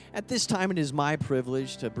At this time, it is my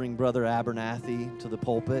privilege to bring Brother Abernathy to the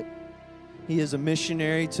pulpit. He is a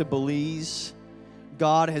missionary to Belize.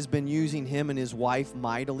 God has been using him and his wife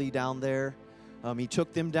mightily down there. He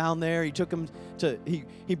took them down there. He took them to,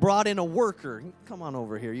 he brought in a worker. Come on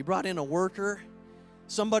over here. He brought in a worker,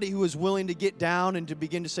 somebody who was willing to get down and to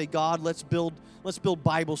begin to say, God, let's build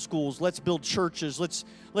Bible schools. Let's build churches.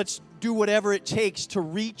 Let's do whatever it takes to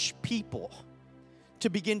reach people, to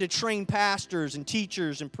begin to train pastors and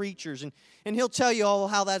teachers and preachers. And he'll tell you all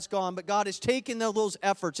how that's gone. But God has taken those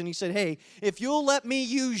efforts and he said, hey, if you'll let me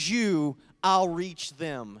use you, I'll reach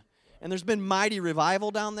them. And there's been mighty revival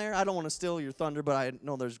down there. I don't want to steal your thunder, but I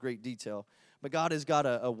know there's great detail. But God has got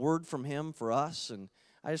a word from him for us. And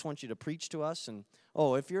I just want you to preach to us. And,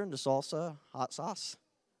 if you're into salsa, hot sauce,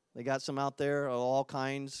 they got some out there of all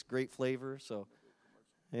kinds, great flavor. So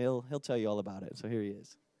he'll tell you all about it. So here he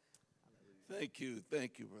is. Thank you,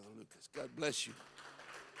 Brother Lucas. God bless you.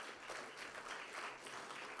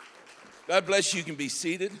 God bless you. You can be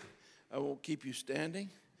seated. I won't keep you standing.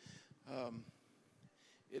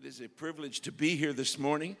 It is a privilege to be here this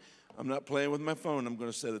morning. I'm not playing with my phone. I'm going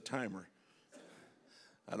to set a timer.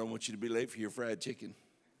 I don't want you to be late for your fried chicken.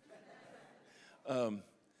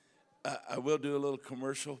 I will do a little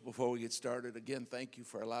commercial before we get started. Again, thank you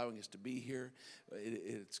for allowing us to be here.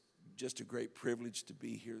 It's just a great privilege to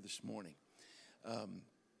be here this morning.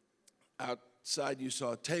 Outside you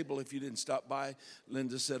saw a table. If you didn't stop by,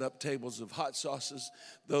 Linda set up tables of hot sauces.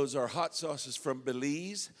 Those are hot sauces from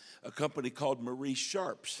Belize, a company called Marie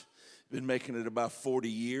Sharps. Been making it about 40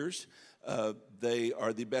 years. They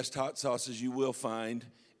are the best hot sauces you will find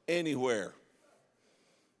anywhere.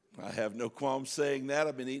 I have no qualms saying that.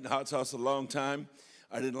 I've been eating hot sauce a long time.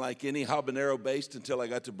 I didn't like any habanero based until I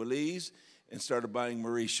got to Belize and started buying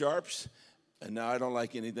Marie Sharps, and now I don't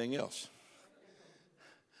like anything else.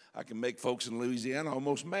 I can make folks in Louisiana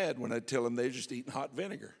almost mad when I tell them they're just eating hot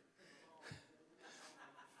vinegar.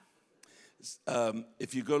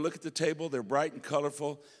 If you go look at the table, they're bright and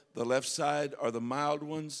colorful. The left side are the mild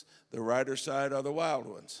ones. The right side are the wild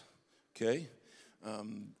ones. Okay?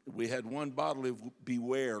 We had one bottle of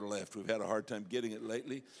Beware left. We've had a hard time getting it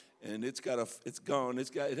lately, and it's gone.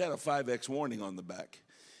 It had a 5X warning on the back,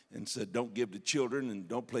 and said don't give to children and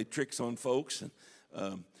don't play tricks on folks.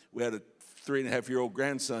 And we had a 3.5-year-old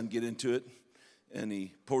grandson get into it, and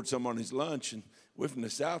he poured some on his lunch. And we're from the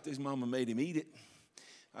South. His mama made him eat it.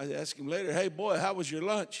 I asked him later, "Hey boy, how was your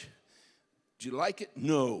lunch? Did you like it?"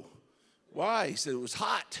 "No." "Why?" He said, "It was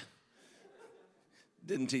hot."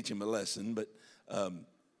 Didn't teach him a lesson, but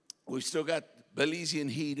we've still got Belizean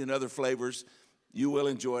heat and other flavors. You will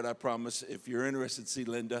enjoy it, I promise. If you're interested, see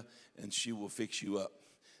Linda, and she will fix you up.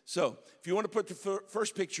 So if you want to put the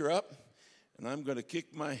first picture up, and I'm going to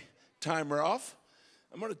kick my timer off,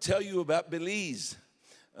 I'm going to tell you about Belize.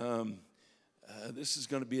 This is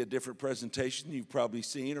going to be a different presentation you've probably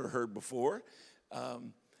seen or heard before.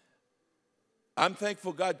 I'm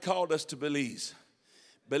thankful God called us to Belize.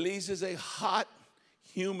 Belize is a hot,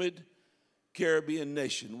 humid Caribbean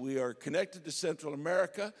nation. We are connected to Central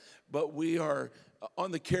America, but we are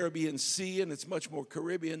on the Caribbean Sea, and it's much more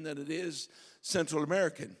Caribbean than it is Central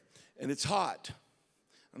American. And it's hot. I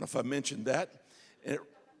don't know if I mentioned that.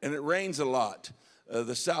 And it rains a lot.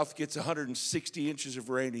 The South gets 160 inches of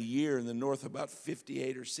rain a year, and the North about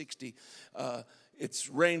 58 or 60. It's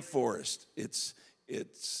rainforest.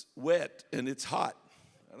 It's wet, and it's hot.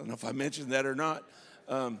 I don't know if I mentioned that or not.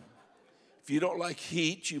 If you don't like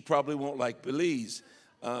heat, you probably won't like Belize.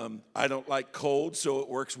 I don't like cold, so it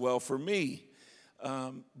works well for me.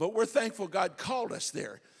 But we're thankful God called us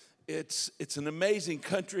there. It's an amazing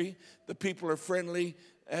country. The people are friendly.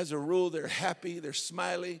 As a rule, they're happy. They're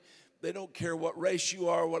smiley. They don't care what race you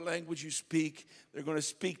are, what language you speak. They're going to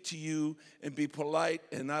speak to you and be polite,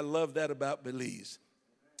 and I love that about Belize.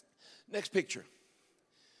 Next picture.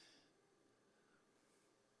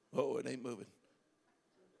 Oh, it ain't moving.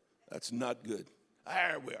 That's not good.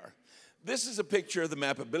 There we are. This is a picture of the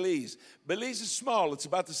map of Belize. Belize is small. It's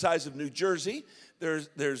about the size of New Jersey. There's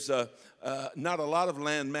not a lot of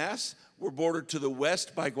land mass. We're bordered to the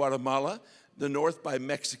west by Guatemala, the north by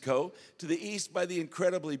Mexico, to the east by the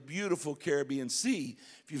incredibly beautiful Caribbean Sea.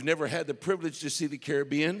 If you've never had the privilege to see the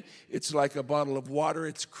Caribbean, it's like a bottle of water.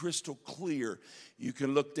 It's crystal clear. You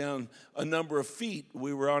can look down a number of feet. I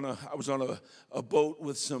was on a boat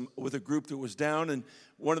with a group that was down, and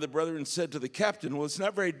one of the brethren said to the captain, "Well, it's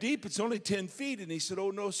not very deep. It's only 10 feet." And he said,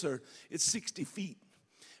 "Oh, no, sir. It's 60 feet.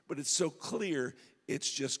 But it's so clear,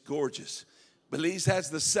 it's just gorgeous." Belize has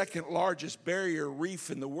the second largest barrier reef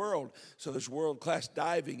in the world, so there's world-class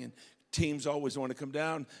diving, and teams always want to come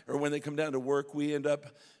down, or when they come down to work, we end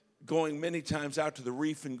up going many times out to the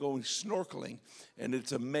reef and going snorkeling, and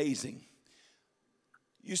it's amazing.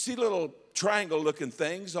 You see little triangle-looking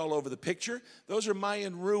things all over the picture. Those are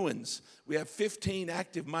Mayan ruins. We have 15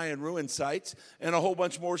 active Mayan ruin sites and a whole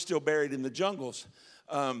bunch more still buried in the jungles.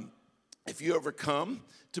 If you ever come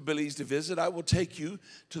to Belize to visit, I will take you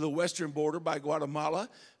to the western border by Guatemala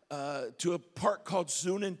to a park called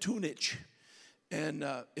Zunantunich. And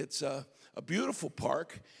it's a beautiful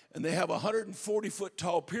park, and they have a 140-foot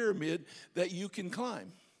tall pyramid that you can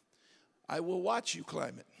climb. I will watch you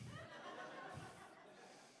climb it.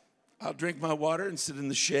 I'll drink my water and sit in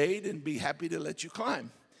the shade and be happy to let you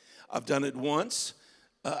climb. I've done it once.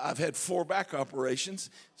 I've had 4 back operations,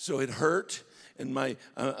 so it hurt. And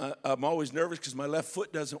I'm always nervous because my left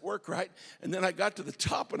foot doesn't work right. And then I got to the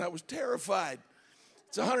top and I was terrified.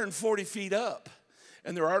 It's 140 feet up.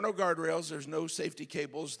 And there are no guardrails. There's no safety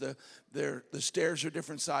cables. The stairs are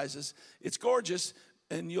different sizes. It's gorgeous,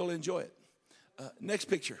 and you'll enjoy it. Next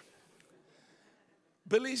picture.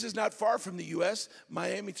 Belize is not far from the U.S.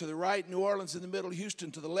 Miami to the right, New Orleans in the middle, Houston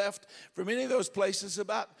to the left. From any of those places,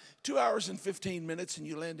 about 2 hours and 15 minutes, and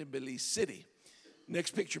you land in Belize City.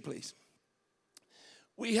 Next picture, please.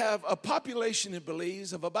 We have a population in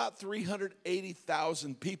Belize of about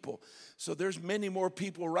 380,000 people. So there's many more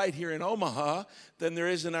people right here in Omaha than there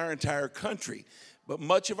is in our entire country. But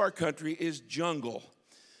much of our country is jungle.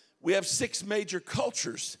 We have 6 major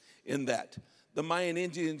cultures in that. The Mayan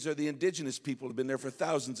Indians are the indigenous people who have been there for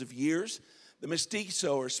thousands of years. The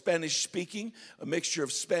Mestizo are Spanish-speaking, a mixture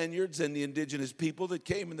of Spaniards and the indigenous people that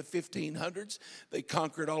came in the 1500s. They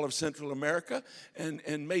conquered all of Central America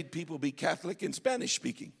and made people be Catholic and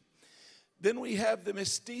Spanish-speaking. Then we have the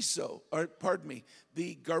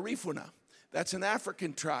the Garifuna. That's an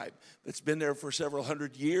African tribe that's been there for several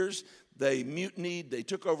hundred years. They mutinied, they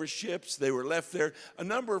took over ships, they were left there, a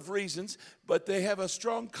number of reasons, but they have a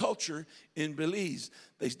strong culture in Belize.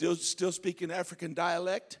 They still speak an African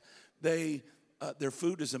dialect. Their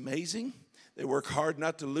food is amazing. They work hard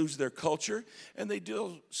not to lose their culture, and they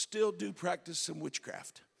still do practice some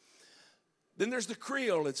witchcraft. Then there's the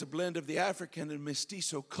Creole. It's a blend of the African and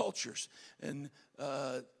Mestizo cultures, and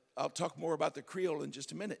I'll talk more about the Creole in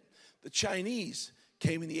just a minute. The Chinese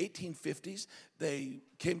came in the 1850s. They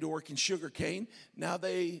came to work in sugarcane. Now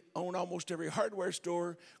they own almost every hardware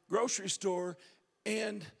store, grocery store,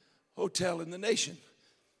 and hotel in the nation.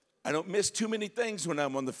 I don't miss too many things when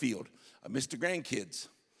I'm on the field. I miss the grandkids.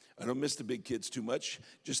 I don't miss the big kids too much,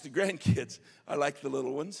 just the grandkids. I like the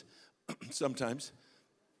little ones sometimes.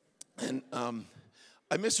 And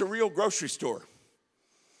I miss a real grocery store.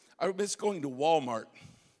 I miss going to Walmart.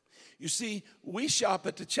 You see, we shop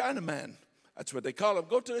at the Chinaman. That's what they call him.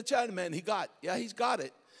 Go to the Chinaman. He's got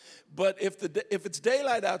it. But if it's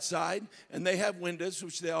daylight outside and they have windows,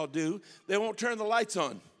 which they all do, they won't turn the lights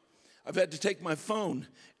on. I've had to take my phone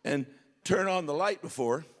and turn on the light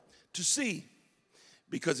before to see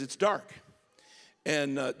because it's dark.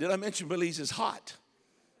 And did I mention Belize is hot?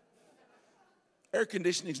 Air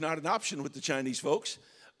conditioning is not an option with the Chinese folks.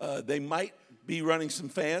 They might be running some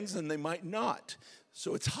fans and they might not.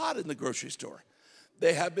 So it's hot in the grocery store.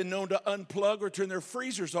 They have been known to unplug or turn their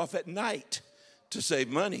freezers off at night to save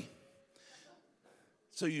money.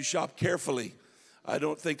 So you shop carefully. I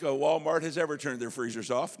don't think Walmart has ever turned their freezers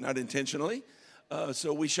off, not intentionally.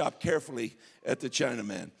 So we shop carefully at the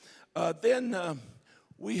Chinaman. Then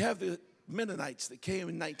we have the Mennonites that came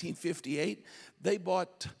in 1958. They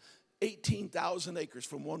bought 18,000 acres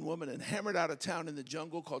from one woman and hammered out a town in the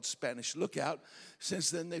jungle called Spanish Lookout. Since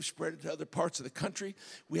then, they've spread it to other parts of the country.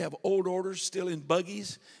 We have old orders still in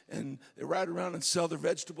buggies, and they ride around and sell their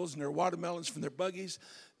vegetables and their watermelons from their buggies.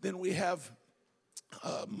 Then we have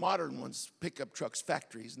modern ones, pickup trucks,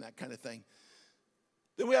 factories, and that kind of thing.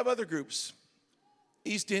 Then we have other groups,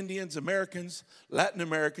 East Indians, Americans, Latin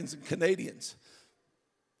Americans, and Canadians.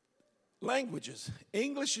 Languages.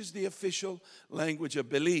 English is the official language of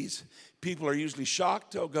Belize. People are usually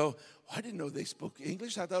shocked. They'll go, oh, I didn't know they spoke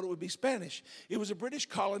English. I thought it would be Spanish. It was a British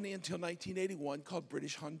colony until 1981 called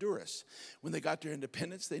British Honduras. When they got their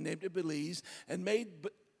independence, they named it Belize and made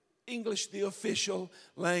English the official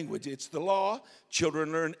language. It's the law.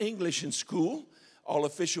 Children learn English in school. All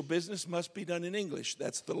official business must be done in English.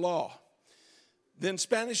 That's the law. Then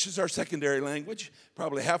Spanish is our secondary language.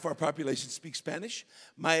 Probably half our population speaks Spanish.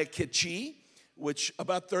 Maya Kichi, which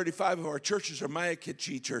about 35 of our churches are Maya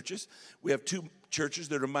Kichi churches. We have 2 churches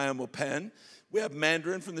that are Maya Mopan. We have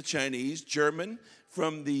Mandarin from the Chinese, German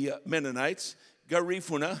from the Mennonites,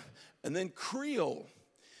 Garifuna, and then Creole.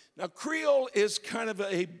 Now, Creole is kind of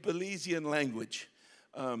a Belizean language.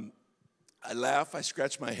 I laugh, I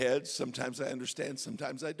scratch my head. Sometimes I understand,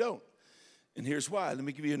 sometimes I don't. And here's why. Let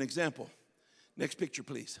me give you an example. Next picture,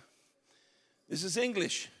 please. This is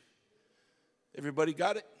English. Everybody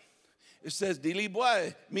got it? It says, Dili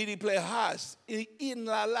boy, midi play has, in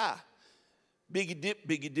la la. Biggie dip,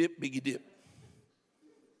 biggie dip, biggie dip.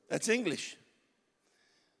 That's English.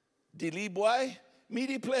 Dili boy,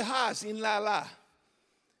 midi play has, in la la.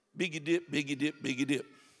 Biggie dip, biggie dip, biggie dip.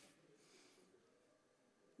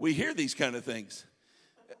 We hear these kind of things,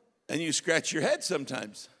 and you scratch your head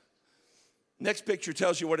sometimes. Next picture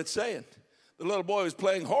tells you what it's saying. The little boy was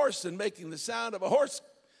playing horse and making the sound of a horse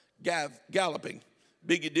galloping.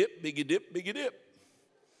 Biggie dip, biggie dip, biggie dip.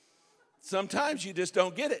 Sometimes you just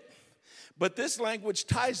don't get it. But this language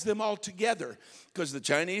ties them all together, because the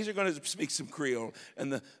Chinese are going to speak some Creole,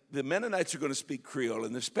 and the Mennonites are going to speak Creole,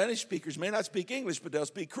 and the Spanish speakers may not speak English, but they'll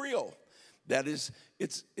speak Creole. That is,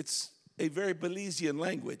 it's a very Belizean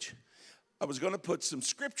language. I was going to put some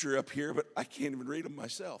scripture up here, but I can't even read them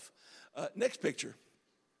myself. Next picture.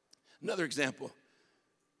 Another example.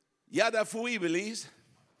 Yada fui, Belize.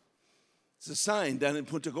 It's a sign down in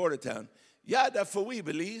Punta Gorda town. Yada fui,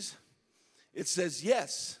 Belize. It says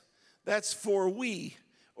yes. That's for we,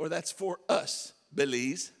 or that's for us,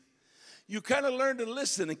 Belize. You kind of learn to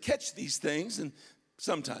listen and catch these things, and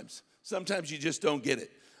sometimes you just don't get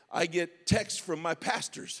it. I get texts from my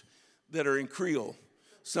pastors that are in Creole.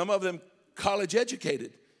 Some of them college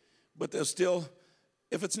educated, but they'll still,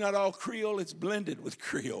 if it's not all Creole, it's blended with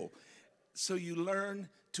Creole. So you learn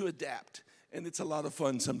to adapt, and it's a lot of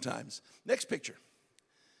fun sometimes. Next picture.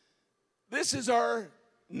 This is our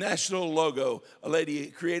national logo. A lady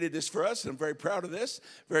created this for us, and I'm very proud of this.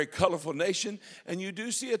 Very colorful nation. And you do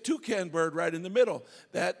see a toucan bird right in the middle.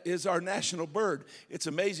 That is our national bird. It's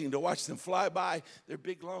amazing to watch them fly by. Their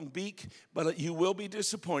big, long beak. But you will be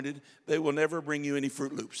disappointed. They will never bring you any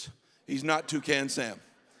Fruit Loops. He's not Toucan Sam.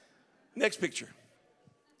 Next picture.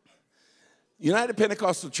 United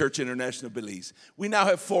Pentecostal Church International Belize. We now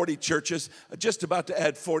have 40 churches, just about to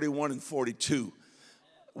add 41 and 42.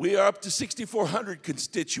 We are up to 6,400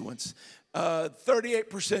 constituents,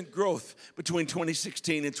 38% growth between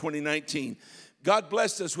 2016 and 2019. God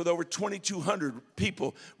blessed us with over 2,200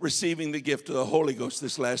 people receiving the gift of the Holy Ghost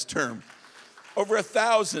this last term. Over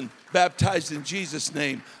 1,000 baptized in Jesus'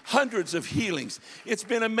 name, hundreds of healings. It's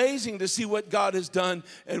been amazing to see what God has done,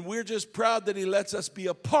 and we're just proud that He lets us be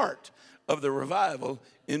a part of the revival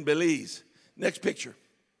in Belize. Next picture.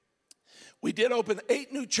 We did open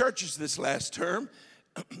 8 new churches this last term.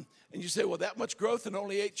 And you say, well, that much growth and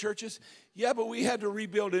only 8 churches? Yeah, but we had to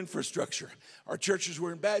rebuild infrastructure. Our churches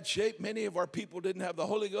were in bad shape. Many of our people didn't have the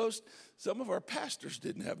Holy Ghost. Some of our pastors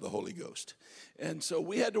didn't have the Holy Ghost. And so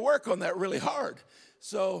we had to work on that really hard.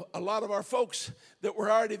 So a lot of our folks that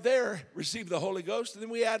were already there received the Holy Ghost, and then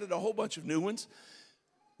we added a whole bunch of new ones.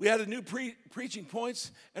 We added new preaching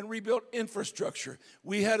points and rebuilt infrastructure.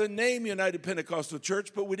 We had a name, United Pentecostal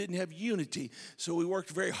Church, but we didn't have unity. So we worked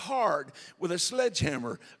very hard with a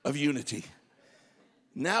sledgehammer of unity.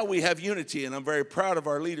 Now we have unity, and I'm very proud of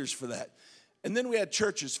our leaders for that. And then we had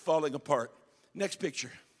churches falling apart. Next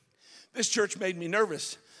picture. This church made me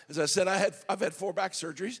nervous. As I said, I've had 4 back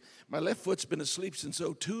surgeries. My left foot's been asleep since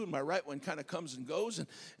 2002, and my right one kind of comes and goes,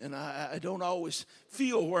 and I don't always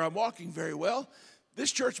feel where I'm walking very well.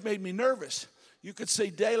 This church made me nervous. You could see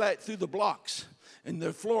daylight through the blocks, and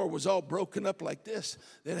the floor was all broken up like this.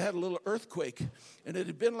 It had a little earthquake, and it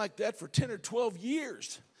had been like that for 10 or 12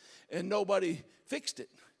 years, and nobody fixed it.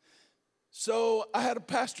 So I had a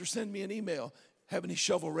pastor send me an email. Have any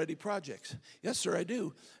shovel-ready projects? Yes, sir, I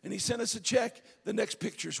do. And he sent us a check. The next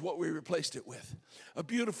picture is what we replaced it with. A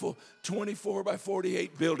beautiful 24 by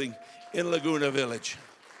 48 building in Laguna Village.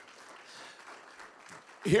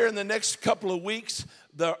 Here in the next couple of weeks,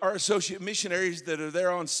 our associate missionaries that are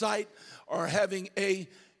there on site are having a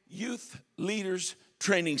youth leaders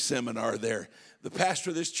training seminar there. The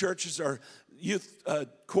pastor of this church is our youth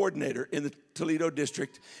coordinator in the Toledo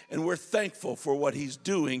district, and we're thankful for what he's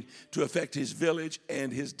doing to affect his village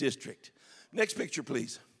and his district. Next picture,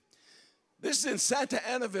 please. This is in Santa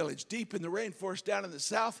Ana Village, deep in the rainforest down in the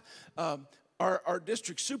south. Our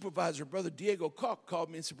district supervisor, Brother Diego Koch,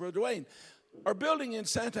 called me and said, Brother Dwayne, our building in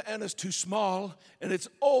Santa Ana is too small, and it's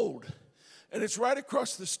old, and it's right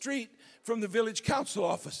across the street from the village council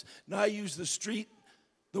office. Now, I use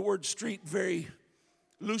the word street very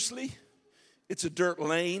loosely. It's a dirt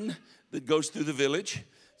lane that goes through the village,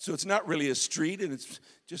 so it's not really a street, and it's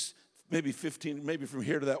just maybe 15, maybe from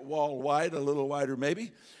here to that wall wide, a little wider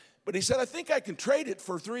maybe. But he said, I think I can trade it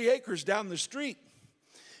for 3 acres down the street.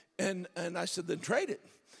 And I said, then trade it.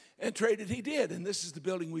 And trade it he did, and this is the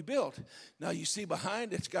building we built. Now you see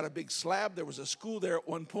behind, it's got a big slab. There was a school there at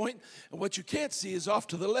one point, and what you can't see is off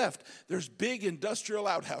to the left. There's big industrial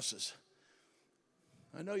outhouses.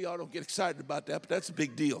 I know y'all don't get excited about that, but that's a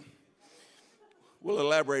big deal. We'll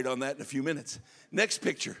elaborate on that in a few minutes. Next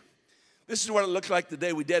picture. This is what it looked like the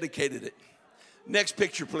day we dedicated it. Next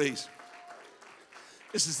picture, please.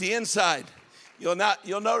 This is the inside. You'll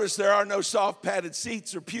notice there are no soft padded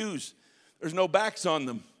seats or pews. There's no backs on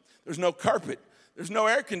them. There's no carpet. There's no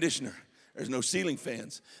air conditioner. There's no ceiling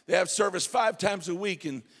fans. They have service 5 times a week,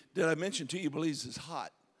 and did I mention to you, Belize is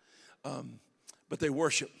hot. But they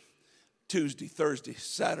worship Tuesday, Thursday,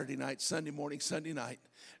 Saturday night, Sunday morning, Sunday night,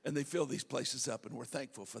 and they fill these places up, and we're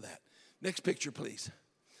thankful for that. Next picture, please.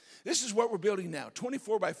 This is what we're building now,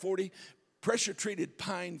 24 by 40 pressure-treated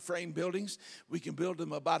pine frame buildings. We can build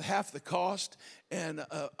them about half the cost and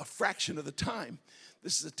a fraction of the time.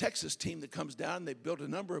 This is a Texas team that comes down. They built a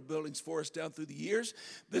number of buildings for us down through the years.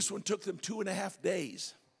 This one took them 2.5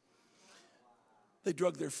 days. They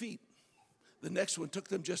drug their feet. The next one took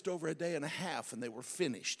them just over a day and a half, and they were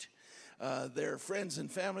finished. Their friends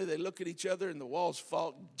and family, they look at each other, and the walls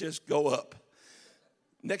just go up.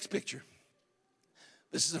 Next picture.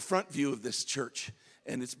 This is a front view of this church,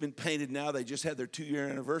 and it's been painted now. They just had their 2-year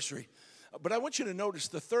anniversary. But I want you to notice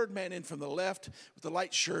the third man in from the left with the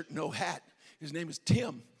light shirt, no hat. His name is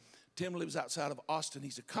Tim. Tim lives outside of Austin.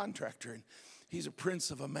 He's a contractor, and he's a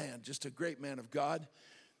prince of a man, just a great man of God.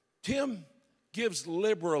 Tim gives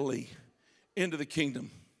liberally into the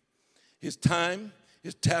kingdom. His time,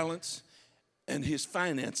 his talents, and his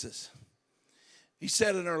finances. He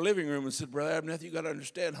sat in our living room and said, Brother Abernathy, you got to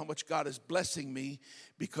understand how much God is blessing me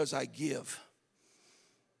because I give.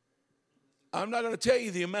 I'm not going to tell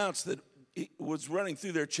you the amounts that was running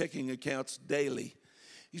through their checking accounts daily.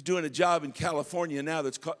 He's doing a job in California now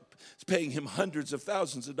that's paying him hundreds of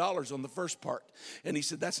thousands of dollars on the first part. And he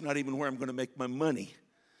said, that's not even where I'm going to make my money.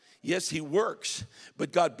 Yes, he works,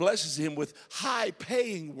 but God blesses him with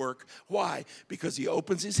high-paying work. Why? Because he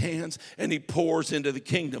opens his hands and he pours into the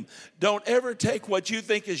kingdom. Don't ever take what you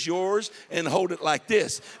think is yours and hold it like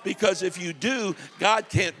this, because if you do, God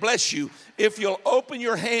can't bless you. If you'll open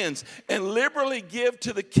your hands and liberally give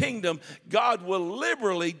to the kingdom, God will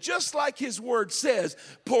liberally, just like his word says,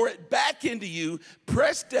 pour it back into you,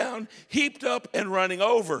 pressed down, heaped up, and running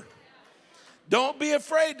over. Don't be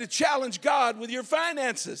afraid to challenge God with your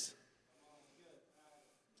finances.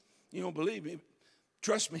 You don't believe me?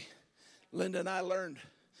 Trust me. Linda and I learned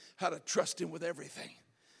how to trust him with everything.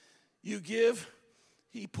 You give,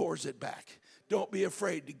 he pours it back. Don't be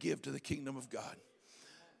afraid to give to the kingdom of God.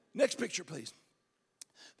 Next picture, please.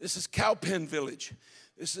 This is Cowpen Village.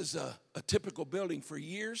 This is a typical building for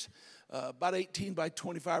years, about 18 by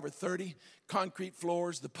 25 or 30, concrete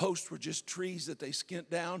floors. The posts were just trees that they skint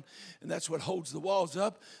down, and that's what holds the walls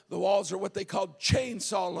up. The walls are what they call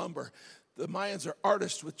chainsaw lumber. The Mayans are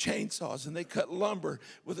artists with chainsaws, and they cut lumber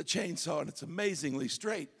with a chainsaw, and it's amazingly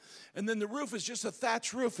straight. And then the roof is just a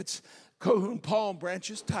thatch roof. It's Cahoon palm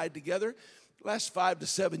branches tied together. Lasts 5 to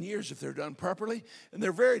 7 years if they're done properly, and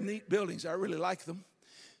they're very neat buildings. I really like them.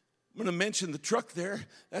 I'm going to mention the truck there.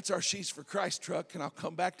 That's our She's for Christ truck, and I'll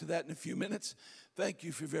come back to that in a few minutes. Thank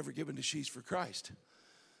you if you've ever given to She's for Christ.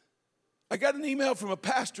 I got an email from a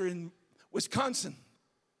pastor in Wisconsin.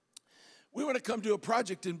 We want to come do a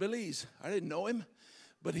project in Belize. I didn't know him,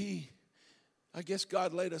 but I guess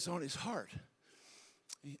God laid us on his heart.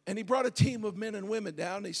 And he brought a team of men and women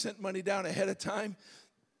down. They sent money down ahead of time.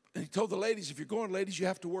 And he told the ladies, if you're going, ladies, you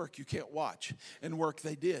have to work. You can't watch. And work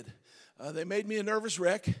they did. They made me a nervous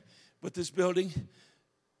wreck, but this building,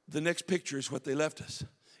 the next picture is what they left us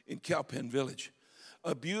in Cowpen Village.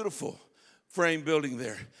 A beautiful frame building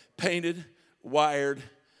there, painted, wired,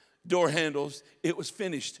 door handles. It was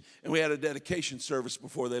finished, and we had a dedication service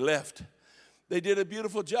before they left. They did a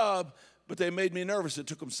beautiful job, but they made me nervous. It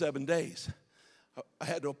took them 7 days. I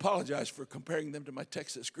had to apologize for comparing them to my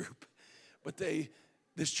Texas group, but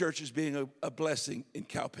this church is being a blessing in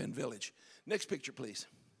Cowpen Village. Next picture, please.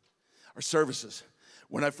 Our services.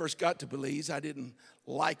 When I first got to Belize, I didn't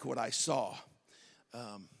like what I saw.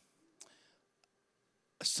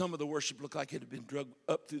 Some of the worship looked like it had been drugged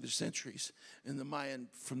up through the centuries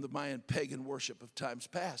from the Mayan pagan worship of times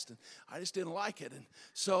past. And I just didn't like it. And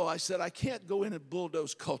so I said, I can't go in and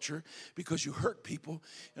bulldoze culture because you hurt people.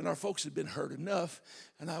 And our folks had been hurt enough.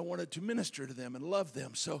 And I wanted to minister to them and love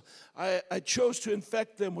them. So I chose to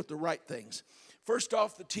infect them with the right things. First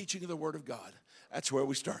off, the teaching of the Word of God. That's where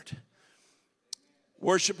we start.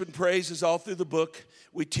 Worship and praise is all through the book.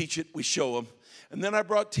 We teach it, we show them. And then I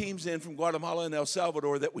brought teams in from Guatemala and El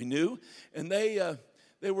Salvador that we knew. And they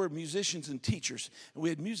They were musicians and teachers, and we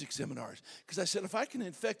had music seminars. Because I said, if I can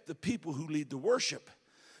infect the people who lead the worship,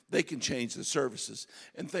 they can change the services.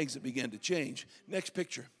 And things that began to change. Next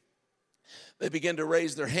picture. They began to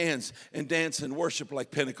raise their hands and dance and worship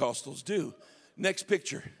like Pentecostals do. Next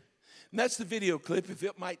picture. And that's the video clip. If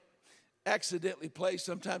it might accidentally play,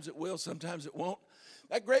 sometimes it will, sometimes it won't.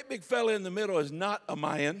 That great big fella in the middle is not a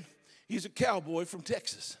Mayan. He's a cowboy from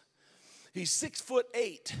Texas. He's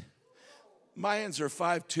 6'8". Mayans are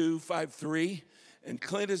 5'2", 5'3", and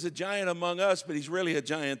Clint is a giant among us, but he's really a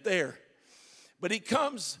giant there. But he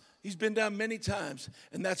comes, he's been down many times,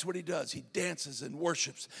 and that's what he does. He dances and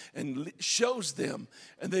worships and shows them,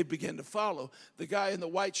 and they begin to follow. The guy in the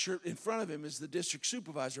white shirt in front of him is the district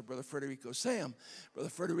supervisor, Brother Federico Sam. Brother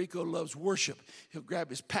Federico loves worship. He'll grab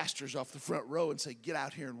his pastors off the front row and say, get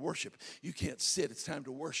out here and worship. You can't sit, it's time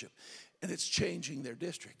to worship. And it's changing their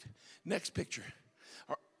district. Next picture.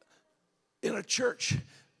 In a church,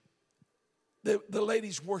 the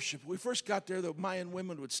ladies worship. When we first got there, the Mayan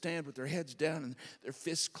women would stand with their heads down and their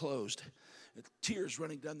fists closed, and tears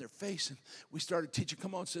running down their face. And we started teaching,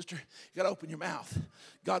 come on, sister, you got to open your mouth.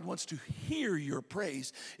 God wants to hear your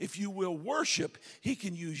praise. If you will worship, he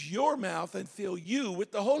can use your mouth and fill you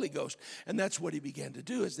with the Holy Ghost. And that's what he began to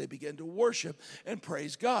do as they began to worship and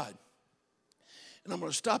praise God. And I'm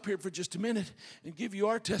going to stop here for just a minute and give you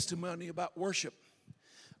our testimony about worship.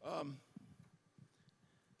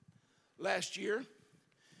 Last year,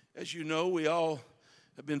 as you know, we all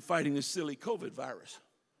have been fighting this silly COVID virus.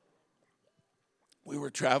 We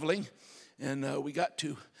were traveling, and we got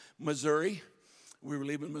to Missouri. We were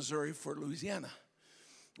leaving Missouri for Louisiana.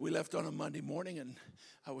 We left on a Monday morning, and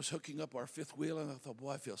I was hooking up our fifth wheel, and I thought,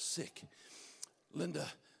 boy, I feel sick. Linda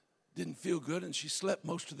didn't feel good, and she slept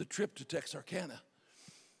most of the trip to Texarkana.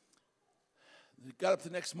 We got up the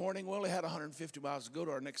next morning. We only had 150 miles to go to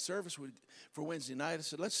our next service for Wednesday night. I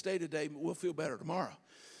said, let's stay today. We'll feel better tomorrow.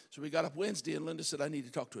 So we got up Wednesday, and Linda said, I need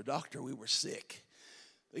to talk to a doctor. We were sick.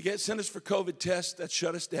 They sent us for COVID tests. That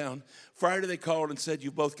shut us down. Friday, they called and said, you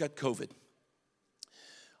both got COVID.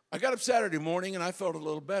 I got up Saturday morning, and I felt a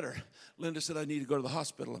little better. Linda said, I need to go to the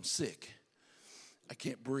hospital. I'm sick. I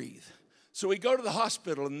can't breathe. So we go to the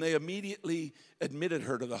hospital, and they immediately admitted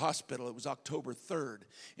her to the hospital. It was October 3rd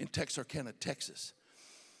in Texarkana, Texas.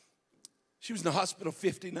 She was in the hospital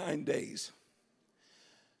 59 days.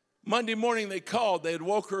 Monday morning they called. They had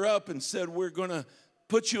woke her up and said, we're going to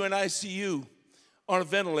put you in ICU on a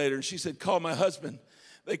ventilator. And she said, call my husband.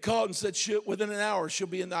 They called and said, within an hour, she'll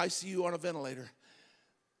be in the ICU on a ventilator.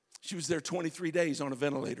 She was there 23 days on a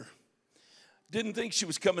ventilator. Didn't think she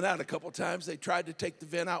was coming out a couple times. They tried to take the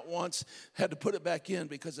vent out once, had to put it back in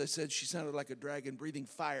because they said she sounded like a dragon breathing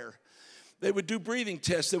fire. They would do breathing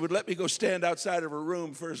tests. They would let me go stand outside of her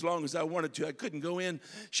room for as long as I wanted to. I couldn't go in.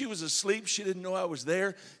 She was asleep. She didn't know I was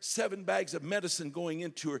there. 7 bags of medicine going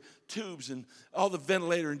into her tubes and all the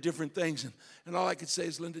ventilator and different things. And all I could say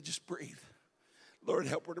is, Linda, just breathe. Lord,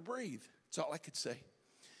 help her to breathe. That's all I could say.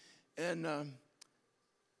 And on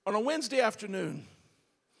a Wednesday afternoon,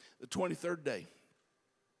 the 23rd day,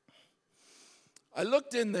 I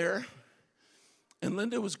looked in there, and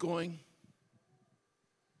Linda was going.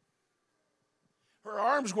 Her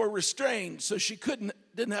arms were restrained, so she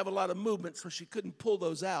didn't have a lot of movement, so she couldn't pull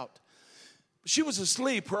those out. She was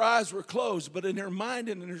asleep. Her eyes were closed, but in her mind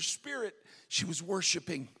and in her spirit, she was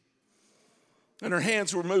worshiping, and her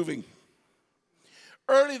hands were moving.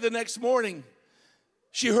 Early the next morning,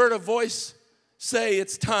 she heard a voice say,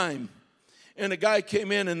 it's time. And a guy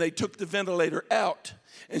came in, and they took the ventilator out,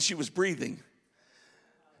 and she was breathing.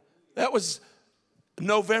 That was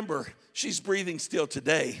November. She's breathing still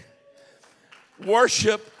today.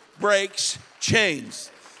 Worship breaks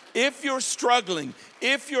chains. If you're struggling,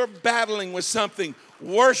 if you're battling with something,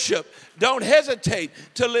 worship. Don't hesitate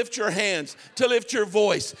to lift your hands, to lift your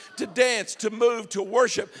voice, to dance, to move, to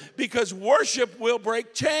worship, because worship will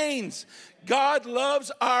break chains. God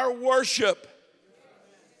loves our worship.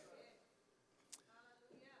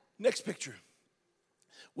 Next picture.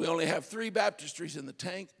 We only have 3 baptistries in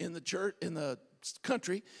the church, in the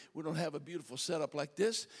country. We don't have a beautiful setup like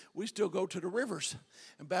this. We still go to the rivers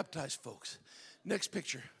and baptize folks. Next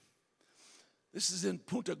picture. This is in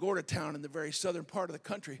Punta Gorda town in the very southern part of the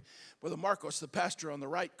country. Brother Marcos, the pastor on the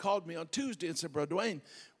right, called me on Tuesday and said, Brother Dwayne,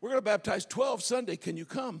 we're going to baptize 12 Sunday. Can you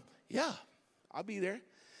come? Yeah, I'll be there.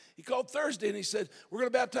 He called Thursday and he said, we're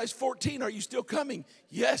going to baptize 14. Are you still coming?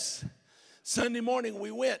 Yes. Sunday morning we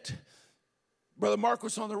went. Brother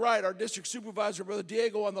Marcos on the right, our district supervisor, Brother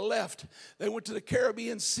Diego on the left. They went to the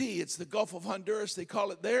Caribbean Sea. It's the Gulf of Honduras, they call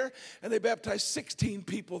it there. And they baptized 16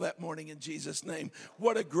 people that morning in Jesus' name.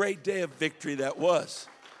 What a great day of victory that was.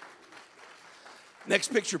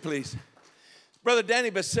 Next picture, please. Brother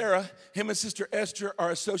Danny Becerra, him and Sister Esther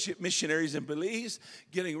are associate missionaries in Belize,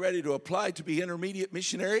 getting ready to apply to be intermediate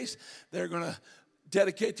missionaries. They're going to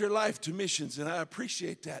dedicate their life to missions, and I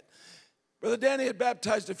appreciate that. Brother Danny had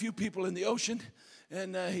baptized a few people in the ocean,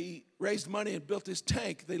 and he raised money and built this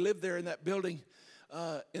tank. They live there in that building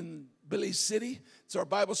in Belize City. It's our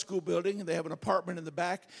Bible school building, and they have an apartment in the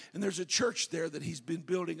back, and there's a church there that he's been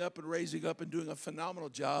building up and raising up and doing a phenomenal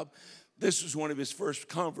job. This was one of his first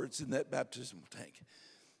converts in that baptismal tank.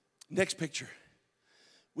 Next picture.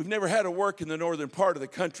 We've never had a work in the northern part of the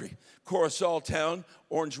country. Coruscant Town,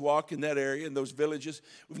 Orange Walk, in that area, in those villages.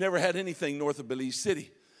 We've never had anything north of Belize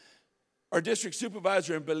City. Our district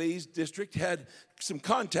supervisor in Belize district had some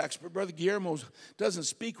contacts, but Brother Guillermo doesn't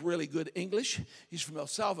speak really good English. He's from El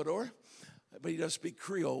Salvador, but he does speak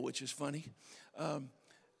Creole, which is funny.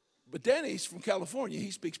 But Danny's from California.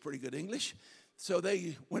 He speaks pretty good English. So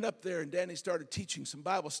they went up there, and Danny started teaching some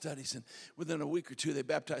Bible studies, and within a week or two, they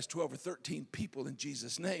baptized 12 or 13 people in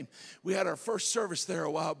Jesus' name. We had our first service there a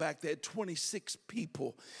while back. They had 26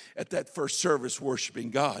 people at that first service worshiping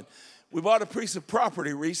God. We bought a piece of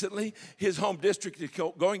property recently. His home district is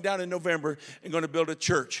going down in November and going to build a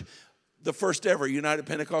church, the first ever United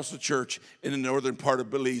Pentecostal Church in the northern part of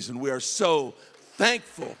Belize, and we are so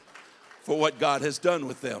thankful for what God has done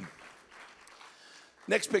with them.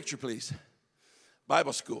 Next picture, please.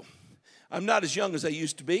 Bible school. I'm not as young as I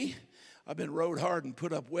used to be. I've been rode hard and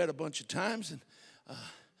put up wet a bunch of times, and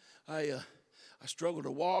I struggle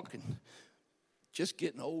to walk and just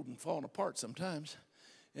getting old and falling apart sometimes.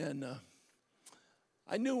 And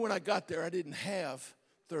I knew when I got there I didn't have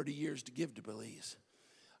 30 years to give to Belize.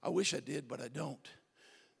 I wish I did, but I don't.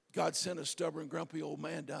 God sent a stubborn, grumpy old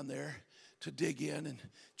man down there to dig in and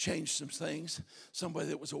change some things. Somebody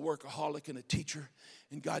that was a workaholic and a teacher.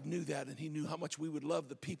 And God knew that, and he knew how much we would love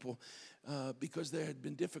the people because there had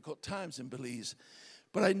been difficult times in Belize.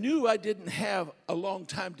 But I knew I didn't have a long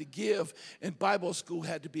time to give, and Bible school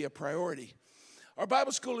had to be a priority. Our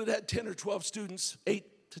Bible school had had 10 or 12 students,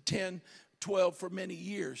 8 to 10, 12 for many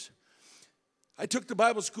years. I took the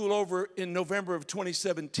Bible school over in November of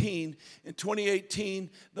 2017. In 2018,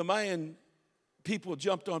 the Mayan people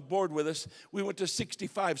jumped on board with us. We went to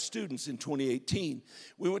 65 students in 2018.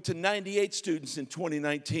 We went to 98 students in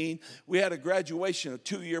 2019. We had a graduation, a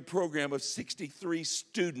 2-year program of 63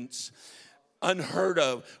 students. Unheard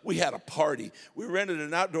of. We had a party. We rented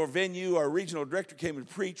an outdoor venue. Our regional director came and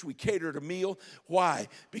preached. We catered a meal. Why?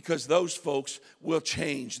 Because those folks will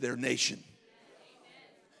change their nation.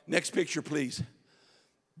 Next picture, please.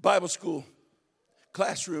 Bible school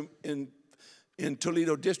classroom in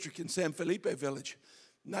Toledo District in San Felipe Village.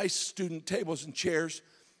 Nice student tables and chairs.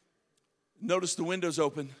 Notice the windows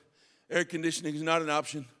open. Air conditioning is not an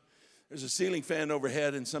option. There's a ceiling fan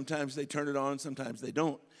overhead, and sometimes they turn it on, sometimes they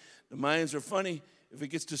don't. The Mayans are funny. If it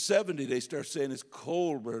gets to 70, they start saying, "It's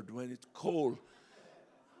cold, Brother Dwayne, it's cold."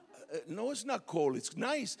 No, it's not cold. It's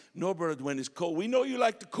nice. No, Brother Dwayne, it's cold. We know you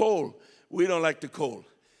like the cold. We don't like the cold.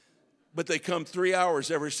 But they come 3 hours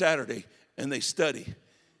every Saturday, and they study.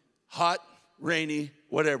 Hot, rainy,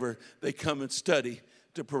 whatever, they come and study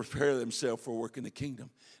to prepare themselves for work in the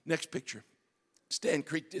kingdom. Next picture. Stand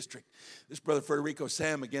Creek District. This brother Federico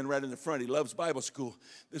Sam, again, right in the front. He loves Bible school.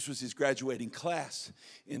 This was his graduating class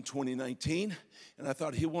in 2019, and I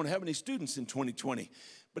thought he won't have any students in 2020.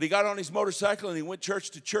 But he got on his motorcycle and he went church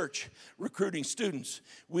to church recruiting students.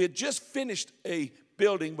 We had just finished a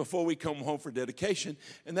building before we come home for dedication,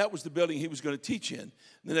 and that was the building he was going to teach in.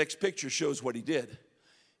 The next picture shows what he did.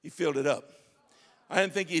 He filled it up. I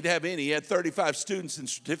didn't think he'd have any. He had 35 students in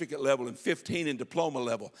certificate level and 15 in diploma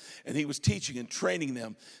level, and he was teaching and training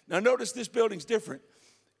them. Now notice this building's different.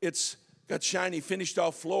 It's got shiny finished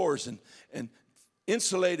off floors and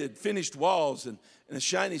insulated finished walls and a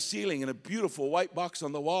shiny ceiling and a beautiful white box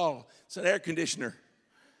on the wall. It's an air conditioner.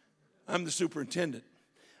 I'm the superintendent.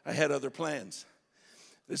 I had other plans.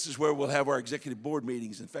 This is where we'll have our executive board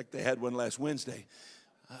meetings. In fact, they had one last Wednesday.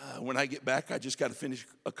 When I get back, I just got to finish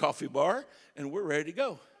a coffee bar, and we're ready to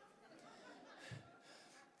go.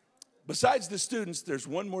 Besides the students, there's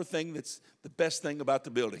one more thing that's the best thing about the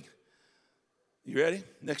building. You ready?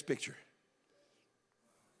 Next picture.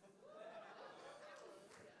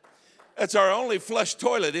 That's our only flush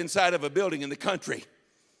toilet inside of a building in the country.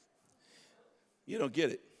 You don't get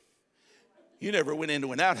it. You never went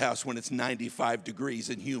into an outhouse when it's 95 degrees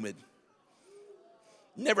and humid.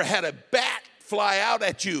 Never had a bat fly out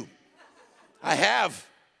at you. I have.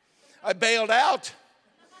 I bailed out.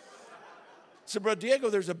 I said, Brother Diego,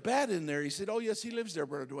 there's a bat in there. He said, oh, yes, he lives there,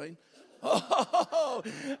 Brother Dwayne. Oh,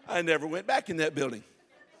 I never went back in that building.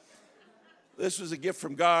 This was a gift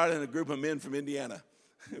from God and a group of men from Indiana.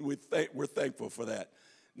 We're thankful for that.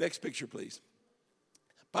 Next picture, please.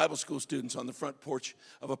 Bible school students on the front porch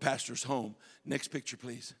of a pastor's home. Next picture,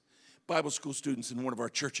 please. Bible school students in one of our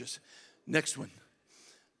churches. Next one.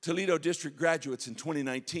 Toledo District graduates in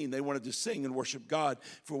 2019. They wanted to sing and worship God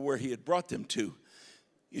for where he had brought them to.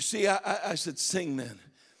 You see, I said, sing then.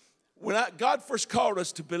 When God first called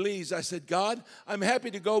us to Belize, I said, God, I'm happy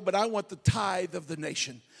to go, but I want the tithe of the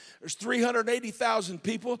nation. There's 380,000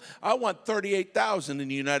 people. I want 38,000 in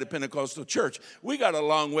the United Pentecostal Church. We got a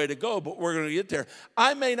long way to go, but we're going to get there.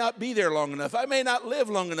 I may not be there long enough. I may not live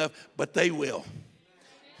long enough, but they will.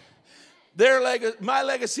 My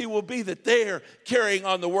legacy will be that they're carrying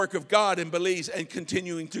on the work of God in Belize and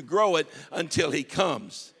continuing to grow it until he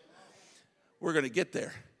comes. We're going to get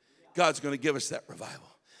there. God's going to give us that revival.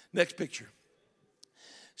 Next picture.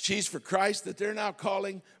 She's for Christ that they're now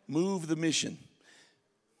calling Move the Mission.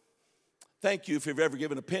 Thank you if you've ever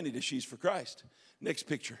given a penny to She's for Christ. Next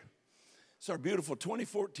picture. It's our beautiful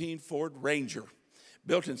 2014 Ford Ranger,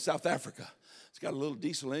 built in South Africa. It's got a little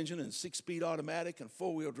diesel engine and 6-speed automatic and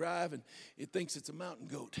 4-wheel drive, and it thinks it's a mountain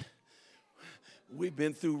goat. We've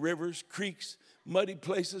been through rivers, creeks, muddy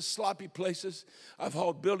places, sloppy places. I've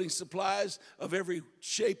hauled building supplies of every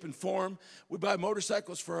shape and form. We buy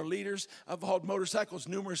motorcycles for our leaders. I've hauled motorcycles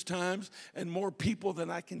numerous times, and more people than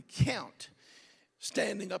I can count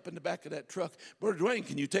standing up in the back of that truck. Brother Dwayne,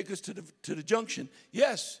 can you take us to the junction?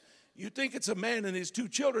 Yes. You think it's a man and his 2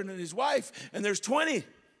 children and his wife, and there's 20.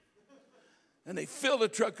 And they fill the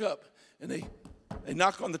truck up, and they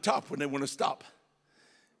knock on the top when they want to stop.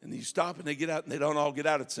 And you stop, and they get out, and they don't all get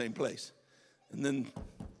out at the same place. And then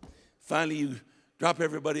finally you drop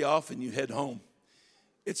everybody off, and you head home.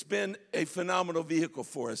 It's been a phenomenal vehicle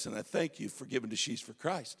for us, and I thank you for giving to She's for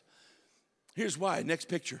Christ. Here's why. Next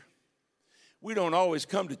picture. We don't always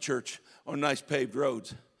come to church on nice paved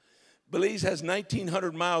roads. Belize has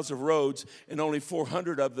 1,900 miles of roads, and only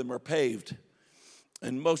 400 of them are paved.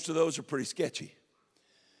 And most of those are pretty sketchy.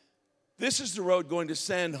 This is the road going to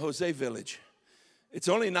San Jose Village. It's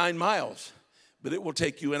only 9 miles, but it will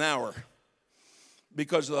take you an hour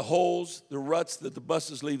because of the holes, the ruts that the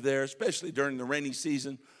buses leave there, especially during the rainy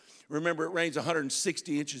season. Remember, it rains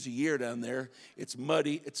 160 inches a year down there. It's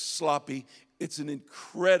muddy, it's sloppy. It's an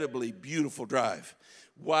incredibly beautiful drive.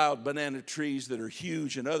 Wild banana trees that are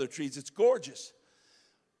huge and other trees. It's gorgeous.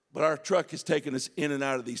 But our truck has taken us in and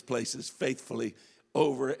out of these places faithfully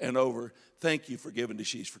over and over. Thank you for giving to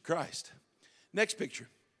She's for Christ. Next picture.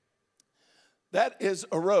 That is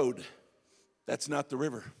a road. That's not the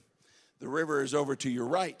river. The river is over to your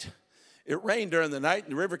right. It rained during the night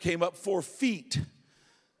and the river came up 4 feet.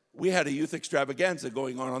 We had a youth extravaganza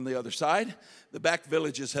going on the other side. The back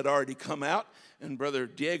villages had already come out, and Brother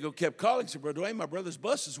Diego kept calling. He said, Brother Dwayne, my brother's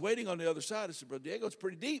bus is waiting on the other side. I said, Brother Diego, it's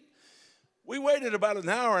pretty deep. We waited about an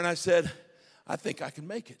hour, and I said, I think I can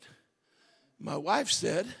make it. My wife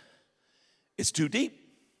said, it's too deep.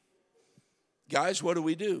 Guys, what do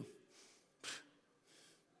we do?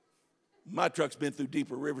 My truck's been through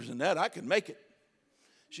deeper rivers than that. I can make it.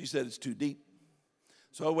 She said, it's too deep.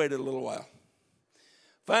 So I waited a little while.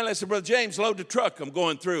 Finally, I said, Brother James, load the truck. I'm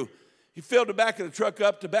going through. He filled the back of the truck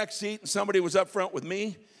up, the back seat, and somebody was up front with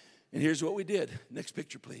me. And here's what we did. Next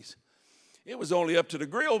picture, please. It was only up to the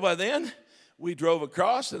grill by then. We drove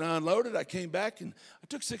across and I unloaded. I came back and I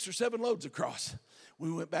took 6 or 7 loads across.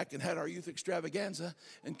 We went back and had our youth extravaganza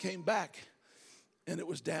and came back. And it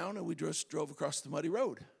was down and we just drove across the muddy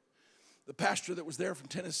road. The pastor that was there from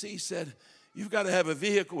Tennessee said, you've got to have a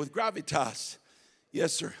vehicle with gravitas.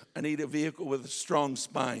 Yes, sir. I need a vehicle with a strong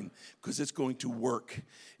spine because it's going to work.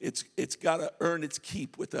 It's got to earn its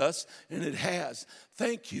keep with us, and it has.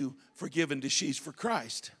 Thank you for giving to She's for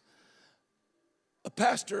Christ. A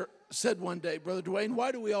pastor said one day, Brother Dwayne,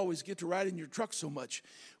 why do we always get to ride in your truck so much?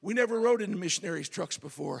 We never rode in the missionaries' trucks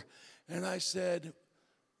before. And I said,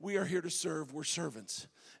 we are here to serve. We're servants.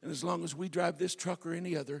 And as long as we drive this truck or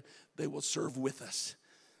any other, they will serve with us.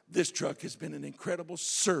 This truck has been an incredible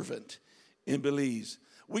servant in Belize.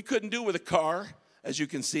 We couldn't do with a car, as you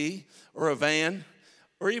can see, or a van,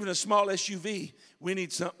 or even a small SUV. We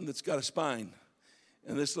need something that's got a spine.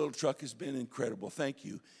 And this little truck has been incredible. Thank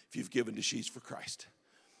you if you've given to She's for Christ.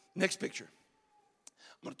 Next picture.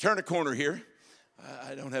 I'm going to turn a corner here.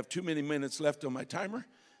 I don't have too many minutes left on my timer.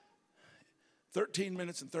 13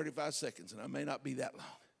 minutes and 35 seconds, and I may not be that long.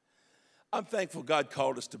 I'm thankful God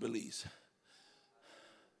called us to Belize.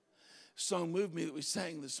 A song moved me that we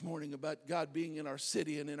sang this morning about God being in our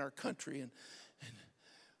city and in our country. And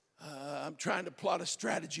I'm trying to plot a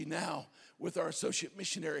strategy now with our associate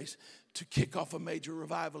missionaries to kick off a major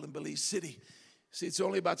revival in Belize City. See, it's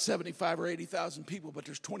only about 75 or 80,000 people, but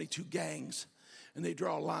there's 22 gangs. And they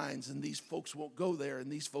draw lines, and these folks won't go there,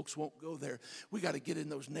 and these folks won't go there. We got to get in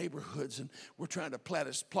those neighborhoods, and we're trying to plot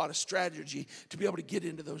a strategy to be able to get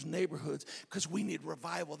into those neighborhoods because we need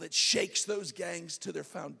revival that shakes those gangs to their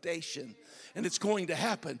foundation. And it's going to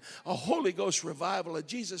happen. A Holy Ghost revival, a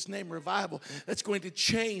Jesus name revival that's going to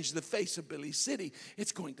change the face of Belize City.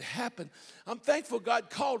 It's going to happen. I'm thankful God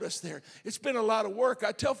called us there. It's been a lot of work.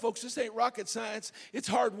 I tell folks this ain't rocket science. It's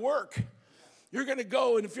hard work. You're going to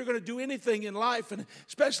go, and if you're going to do anything in life, and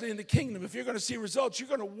especially in the kingdom, if you're going to see results, you're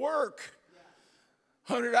going to work.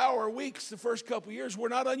 100-hour weeks the first couple of years were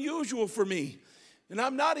not unusual for me. And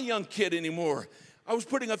I'm not a young kid anymore. I was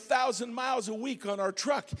putting 1,000 miles a week on our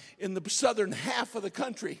truck in the southern half of the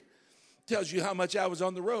country. Tells you how much I was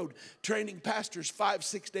on the road, training pastors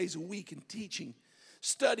 5-6 days a week and teaching.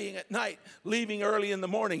 Studying at night, leaving early in the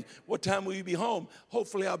morning. What time will you be home?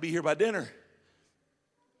 Hopefully I'll be here by dinner.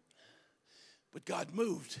 But God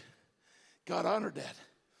moved. God honored that.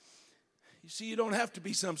 You see, you don't have to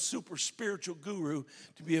be some super spiritual guru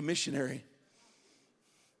to be a missionary.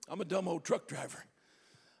 I'm a dumb old truck driver.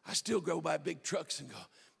 I still go by big trucks and go,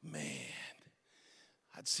 man,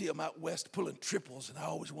 I'd see them out west pulling triples, and I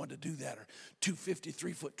always wanted to do that, or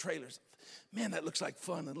 253-foot trailers. Man, that looks like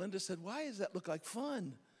fun. And Linda said, why does that look like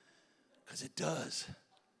fun? Because it does.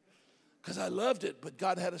 Because I loved it, but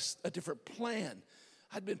God had a different plan.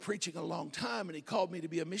 I'd been preaching a long time, and he called me to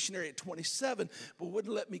be a missionary at 27, but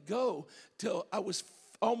wouldn't let me go till I was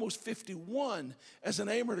almost 51 as an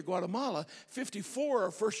aimer to Guatemala, 54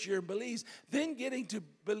 our first year in Belize, then getting to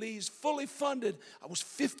Belize fully funded. I was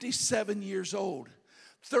 57 years old,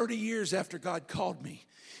 30 years after God called me.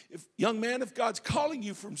 Young man, if God's calling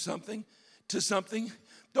you from something to something,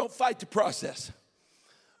 don't fight the process.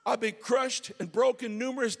 I've been crushed and broken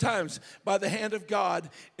numerous times by the hand of God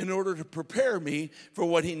in order to prepare me for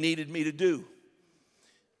what he needed me to do.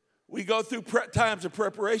 We go through times of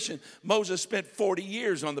preparation. Moses spent 40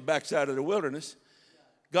 years on the backside of the wilderness,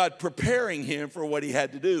 God preparing him for what he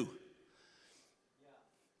had to do.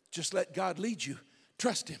 Just let God lead you.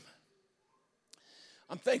 Trust him.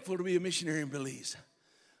 I'm thankful to be a missionary in Belize.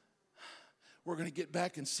 We're going to get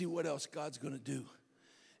back and see what else God's going to do.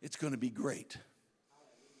 It's going to be great.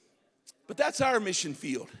 But that's our mission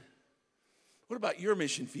field. What about your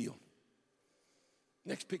mission field?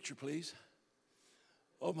 Next picture, please.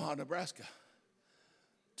 Omaha, Nebraska.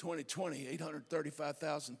 2020,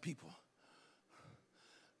 835,000 people.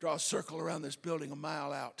 Draw a circle around this building a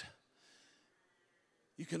mile out.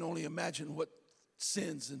 You can only imagine what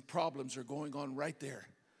sins and problems are going on right there.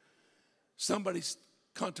 Somebody's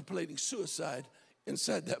contemplating suicide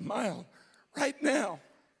inside that mile right now.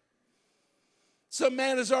 Some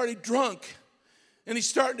man is already drunk, and he's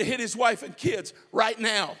starting to hit his wife and kids right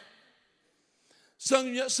now.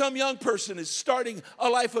 Some young person is starting a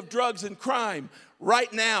life of drugs and crime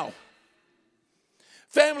right now.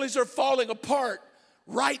 Families are falling apart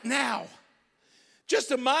right now.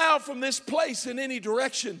 Just a mile from this place in any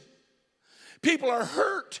direction. People are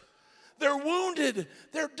hurt. They're wounded.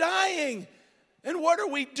 They're dying. And what are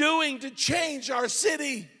we doing to change our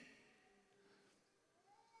city?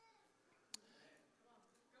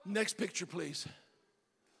 Next picture, please.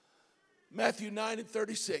 Matthew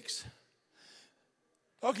 9:36.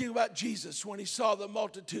 Talking about Jesus, when he saw the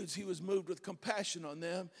multitudes, he was moved with compassion on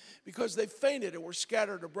them because they fainted and were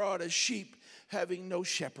scattered abroad as sheep having no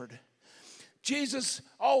shepherd. Jesus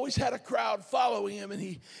always had a crowd following him, and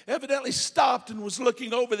he evidently stopped and was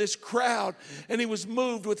looking over this crowd, and he was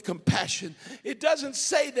moved with compassion. It doesn't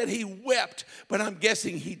say that he wept, but I'm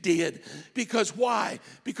guessing he did. Because why?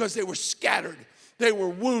 Because they were scattered. They were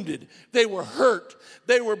wounded. They were hurt.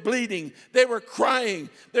 They were bleeding. They were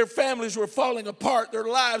crying. Their families were falling apart. Their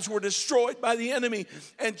lives were destroyed by the enemy.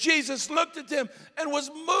 And Jesus looked at them and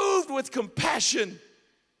was moved with compassion.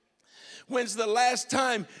 When's the last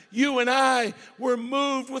time you and I were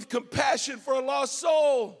moved with compassion for a lost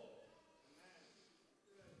soul?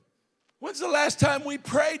 When's the last time we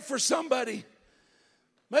prayed for somebody?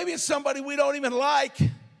 Maybe it's somebody we don't even like,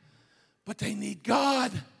 but they need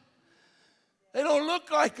God. They don't look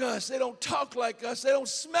like us. They don't talk like us. They don't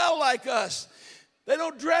smell like us. They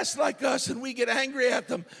don't dress like us, and we get angry at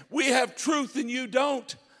them. We have truth and you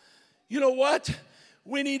don't. You know what?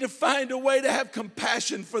 We need to find a way to have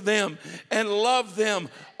compassion for them and love them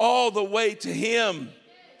all the way to him.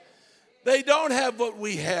 They don't have what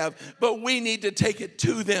we have, but we need to take it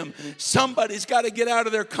to them. Somebody's got to get out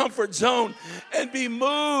of their comfort zone and be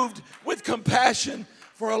moved with compassion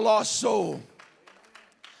for a lost soul.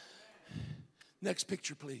 Next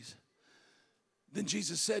picture, please. Then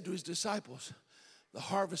Jesus said to his disciples, the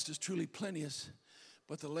harvest is truly plenteous,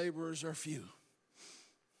 but the laborers are few.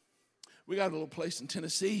 We got a little place in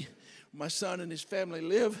Tennessee where my son and his family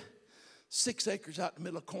live, 6 acres out in the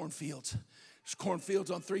middle of cornfields. There's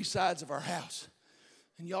cornfields on 3 sides of our house.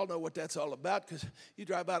 And y'all know what that's all about, because you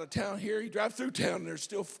drive out of town here, you drive through town, and there's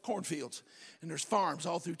still cornfields. And there's farms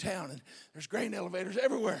all through town, and there's grain elevators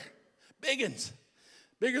everywhere. Big ones,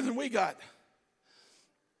 bigger than we got.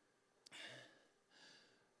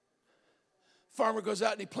 Farmer goes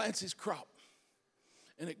out and he plants his crop,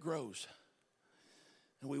 and it grows.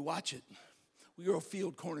 And we watch it. We grow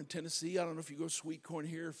field corn in Tennessee. I don't know if you grow sweet corn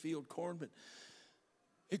here or field corn, but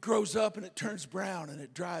it grows up and it turns brown and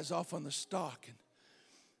it dries off on the stalk.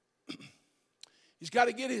 And he's got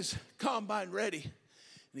to get his combine ready.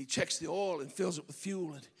 And he checks the oil and fills it with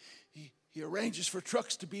fuel. And he arranges for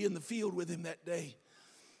trucks to be in the field with him that day.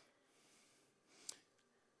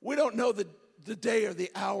 We don't know the day or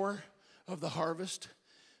the hour of the harvest,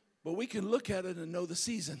 but we can look at it and know the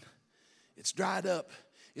season. It's dried up.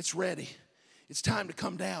 It's ready. It's time to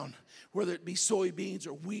come down, whether it be soybeans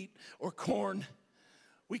or wheat or corn.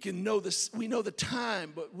 We can know this. We know the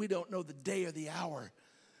time, but we don't know the day or the hour.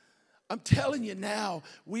 I'm telling you now,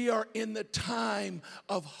 we are in the time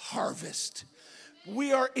of harvest.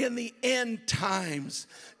 We are in the end times.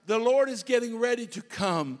 The Lord is getting ready to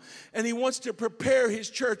come, and he wants to prepare his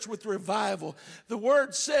church with revival. The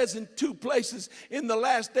word says in 2 places, in the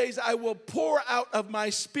last days I will pour out of my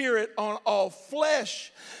spirit on all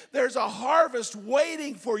flesh. There's a harvest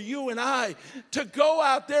waiting for you and I to go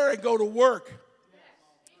out there and go to work.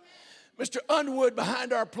 Mr. Underwood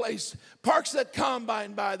behind our place parks that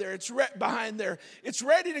combine by there. It's behind there. It's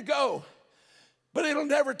ready to go. But it'll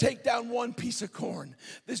never take down one piece of corn.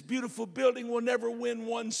 This beautiful building will never win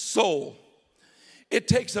one soul. It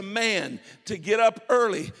takes a man to get up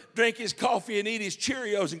early, drink his coffee and eat his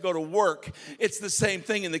Cheerios and go to work. It's the same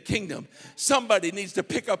thing in the kingdom. Somebody needs to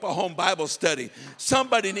pick up a home Bible study.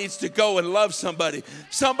 Somebody needs to go and love somebody.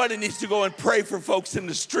 Somebody needs to go and pray for folks in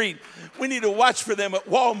the street. We need to watch for them at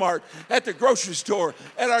Walmart, at the grocery store,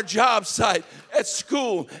 at our job site, at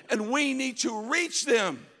school, and we need to reach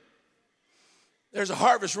them. There's a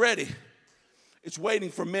harvest ready. It's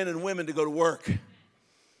waiting for men and women to go to work.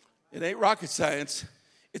 It ain't rocket science.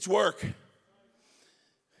 It's work.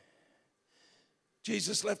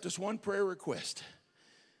 Jesus left us one prayer request.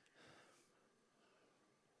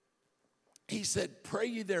 He said, pray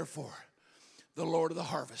ye therefore the Lord of the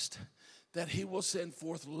harvest, that he will send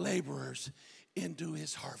forth laborers into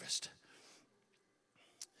his harvest.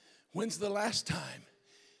 When's the last time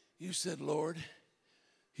you said, Lord,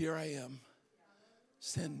 here I am.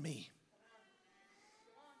 Send me.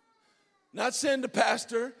 Not send the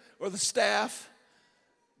pastor or the staff,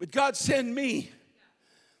 but God, send me.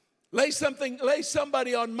 Lay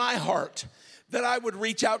somebody on my heart that I would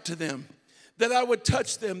reach out to them, that I would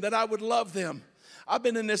touch them, that I would love them. I've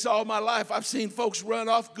been in this all my life. I've seen folks run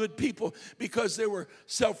off good people because they were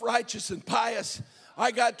self-righteous and pious. I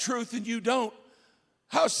got truth and you don't.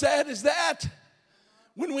 How sad is that?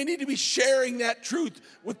 When we need to be sharing that truth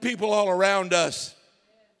with people all around us.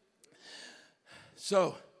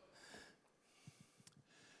 So,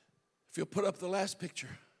 if you'll put up the last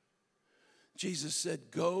picture, Jesus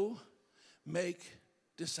said, go make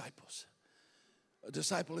disciples. A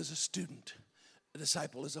disciple is a student. A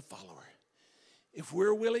disciple is a follower. If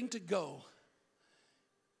we're willing to go,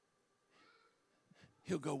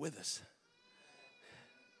 he'll go with us.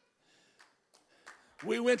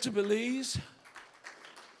 We went to Belize.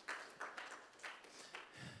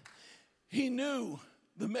 He knew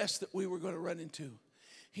the mess that we were going to run into.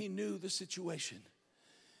 He knew the situation.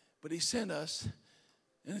 But he sent us,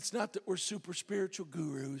 and it's not that we're super spiritual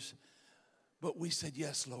gurus, but we said,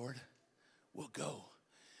 yes, Lord, we'll go.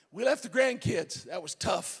 We left the grandkids. That was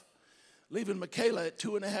tough. Leaving Michaela at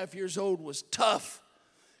 2.5 years old was tough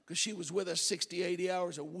because she was with us 60, 80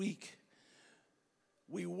 hours a week.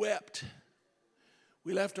 We wept.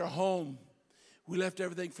 We left our home. We left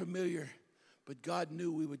everything familiar, but God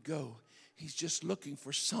knew we would go. He's just looking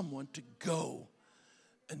for someone to go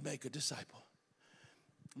and make a disciple.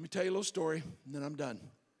 Let me tell you a little story, and then I'm done.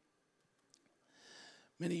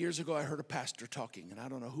 Many years ago, I heard a pastor talking, and I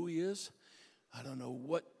don't know who he is. I don't know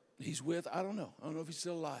what he's with. I don't know. I don't know if he's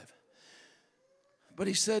still alive. But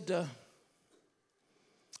he said, I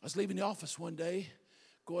was leaving the office one day,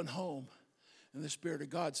 going home, and the Spirit of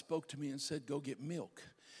God spoke to me and said, go get milk.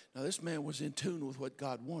 Now, this man was in tune with what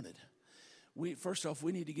God wanted. First off,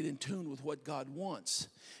 we need to get in tune with what God wants.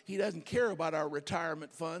 He doesn't care about our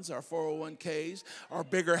retirement funds, our 401ks, our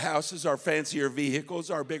bigger houses, our fancier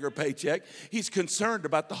vehicles, our bigger paycheck. He's concerned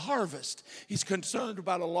about the harvest. He's concerned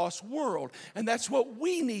about a lost world. And that's what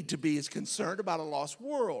we need to be, is concerned about a lost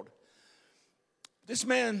world. This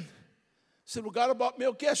man said, well, God, I bought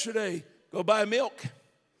milk yesterday. Go buy milk.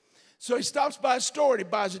 So he stops by a store and he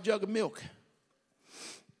buys a jug of milk.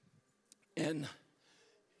 And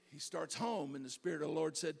he starts home, and the Spirit of the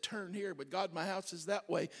Lord said, turn here. But God, my house is that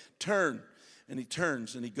way. Turn. And he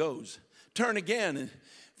turns and he goes. Turn again. And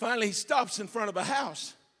finally he stops in front of a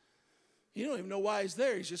house. You don't even know why he's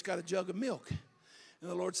there. He's just got a jug of milk. And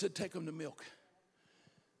the Lord said, take him the milk.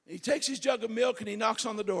 He takes his jug of milk and he knocks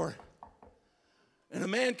on the door. And a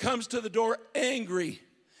man comes to the door angry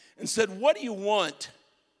and said, what do you want?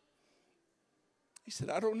 He said,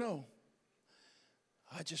 I don't know.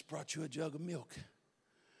 I just brought you a jug of milk.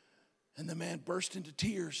 And the man burst into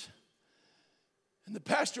tears. And the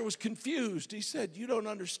pastor was confused. He said, you don't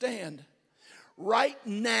understand. Right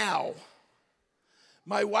now,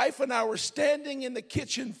 my wife and I were standing in the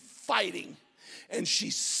kitchen fighting. And she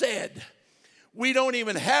said, we don't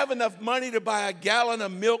even have enough money to buy a gallon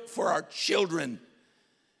of milk for our children.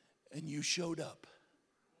 And you showed up.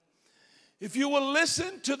 If you will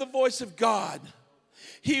listen to the voice of God,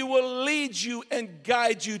 He will lead you and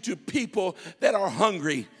guide you to people that are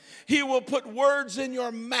hungry. He will put words in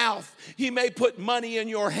your mouth. He may put money in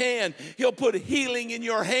your hand. He'll put healing in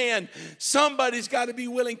your hand. Somebody's got to be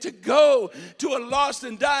willing to go to a lost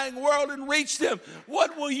and dying world and reach them.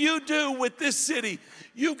 What will you do with this city?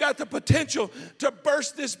 You've got the potential to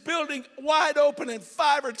burst this building wide open and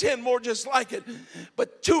 5 or 10 more just like it.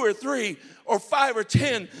 But 2 or 3 or 5 or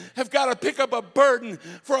 10 have got to pick up a burden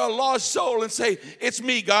for a lost soul and say, it's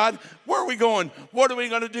me, God. Where are we going? What are we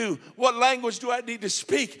going to do? What language do I need to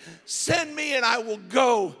speak? Send me and I will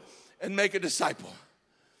go and make a disciple.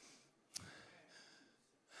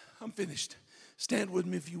 I'm finished. Stand with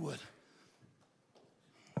me if you would.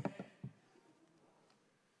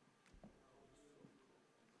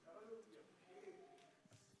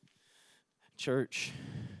 Church,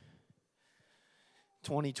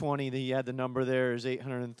 2020, you had the number there is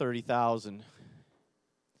 830,000.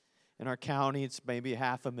 In our county, it's maybe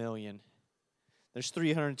 500,000. There's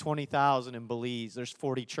 320,000 in Belize. There's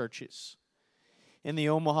 40 churches. In the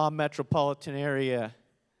Omaha metropolitan area,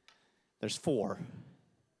 there's 4.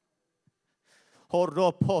 Oh,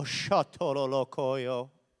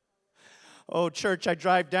 church, I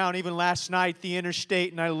drive down even last night, the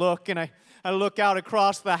interstate, and I look out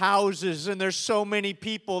across the houses, and there's so many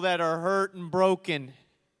people that are hurt and broken.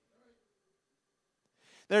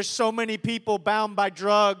 There's so many people bound by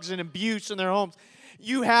drugs and abuse in their homes.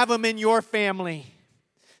 You have them in your family.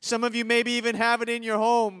 Some of you maybe even have it in your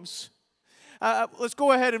homes. Let's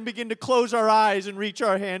go ahead and begin to close our eyes and reach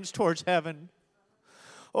our hands towards heaven.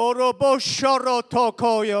 Tell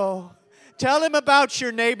him about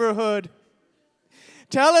your neighborhood.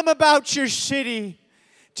 Tell him about your city.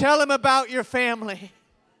 Tell him about your family.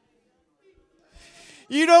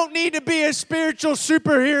 You don't need to be a spiritual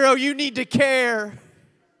superhero. You need to care.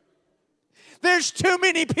 There's too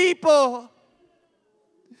many people.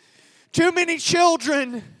 Too many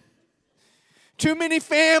children. Too many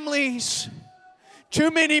families.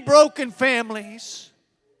 Too many broken families.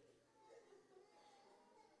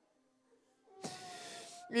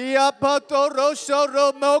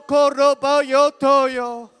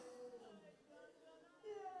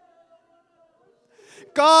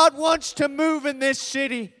 God wants to move in this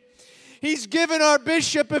city. He's given our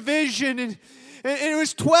bishop a vision, and it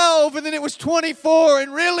was 12, and then it was 24,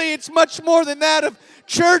 and really it's much more than that, of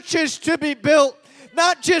churches to be built.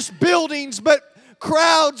 Not just buildings, but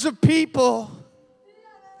crowds of people.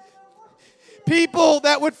 People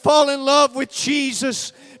that would fall in love with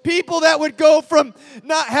Jesus. People that would go from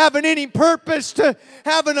not having any purpose to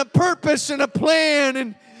having a purpose and a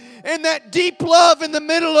plan, and that deep love in the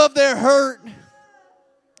middle of their hurt.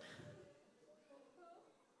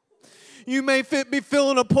 You may be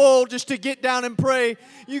filling a pole just to get down and pray.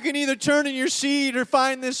 You can either turn in your seat or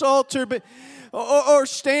find this altar, or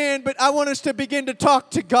stand. But I want us to begin to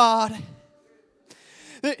talk to God.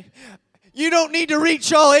 You don't need to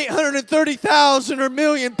reach all 830,000 or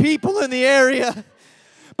million people in the area.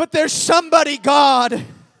 But there's somebody, God,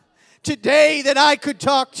 today that I could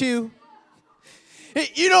talk to.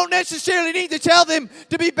 You don't necessarily need to tell them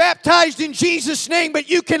to be baptized in Jesus' name, but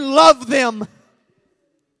you can love them.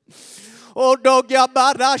 Oh,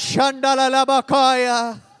 dogyabara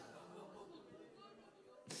shandalalabakaya.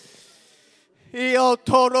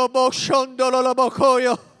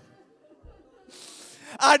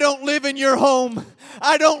 I don't live in your home.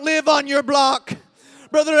 I don't live on your block.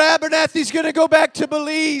 Brother Abernathy's going to go back to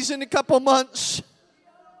Belize in a couple months.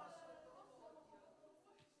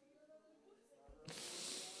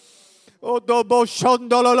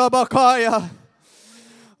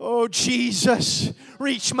 Oh, Jesus,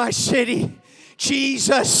 reach my city.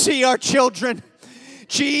 Jesus, see our children.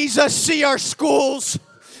 Jesus, see our schools.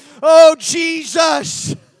 Oh,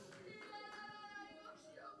 Jesus.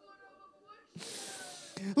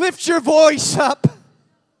 Lift your voice up.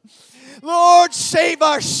 Lord, save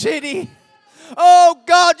our city. Oh,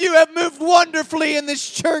 God, you have moved wonderfully in this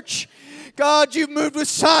church. God, you've moved with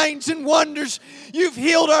signs and wonders. You've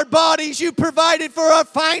healed our bodies. You've provided for our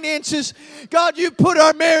finances. God, you put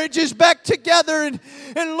our marriages back together.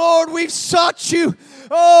 And Lord, we've sought you.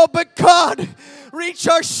 Oh, but God, reach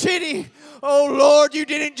our city. Oh, Lord, you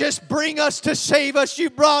didn't just bring us to save us. You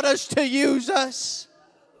brought us to use us.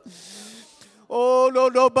 Oh, no,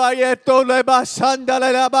 bayeto le basanda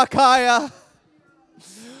le bakaya.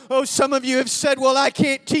 Oh, some of you have said, well, I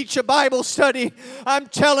can't teach a Bible study. I'm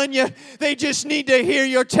telling you, they just need to hear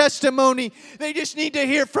your testimony. They just need to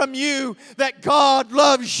hear from you that God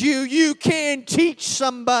loves you. You can teach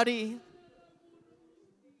somebody.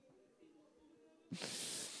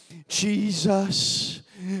 Jesus.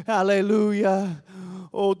 Hallelujah.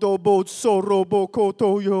 Odobo sorobo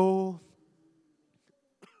kotoyo.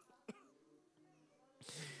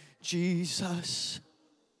 Jesus.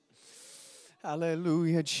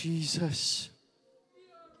 Hallelujah, Jesus.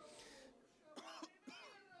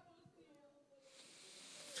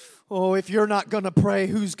 Oh, if you're not going to pray,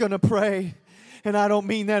 who's going to pray? And I don't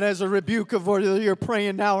mean that as a rebuke of whether you're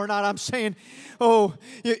praying now or not. I'm saying,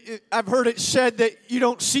 I've heard it said that you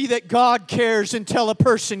don't see that God cares until a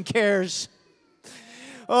person cares.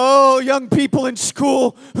 Oh, young people in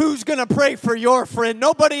school, who's going to pray for your friend?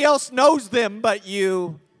 Nobody else knows them but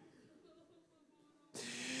you.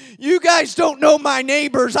 You guys don't know my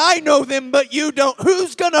neighbors. I know them, but you don't.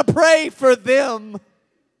 Who's going to pray for them?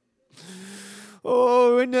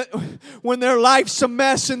 Oh, when their life's a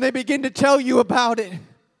mess and they begin to tell you about it.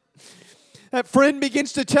 That friend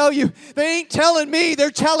begins to tell you, they ain't telling me,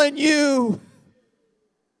 they're telling you.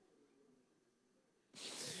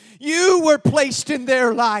 You were placed in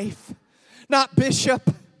their life, not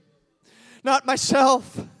Bishop, not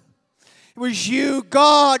myself. It was you.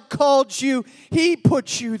 God called you. He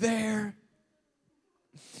put you there.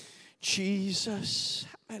 Jesus.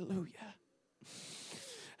 Hallelujah.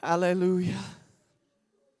 Hallelujah.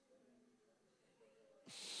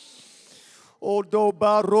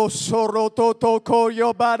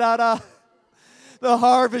 The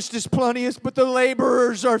harvest is plenteous, but the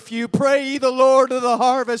laborers are few. Pray ye the Lord of the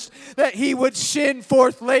harvest that he would send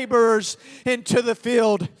forth laborers into the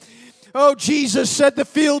field. Oh, Jesus said the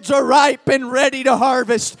fields are ripe and ready to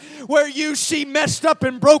harvest. Where you see messed up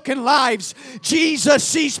and broken lives, Jesus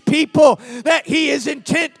sees people that he is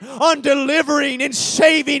intent on delivering and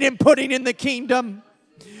saving and putting in the kingdom.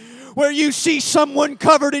 Where you see someone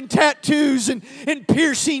covered in tattoos and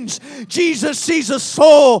piercings, Jesus sees a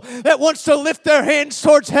soul that wants to lift their hands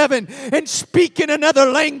towards heaven and speak in another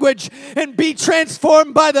language and be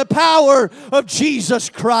transformed by the power of Jesus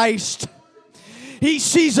Christ. He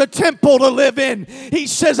sees a temple to live in. He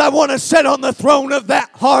says, I want to sit on the throne of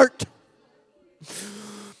that heart.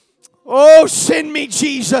 Oh, send me,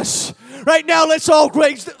 Jesus. Right now, let's all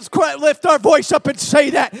lift our voice up and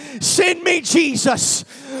say that. Send me, Jesus.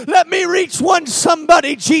 Let me reach one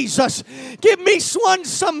somebody, Jesus. Give me one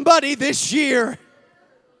somebody this year.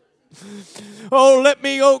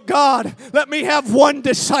 Oh God, let me have one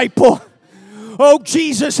disciple. Oh,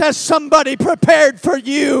 Jesus has somebody prepared for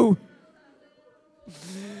you.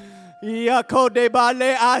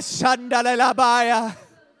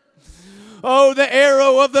 Oh, the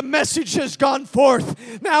arrow of the message has gone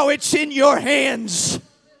forth. Now it's in your hands.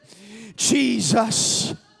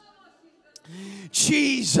 Jesus.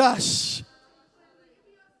 Jesus.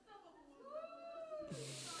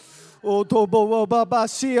 Go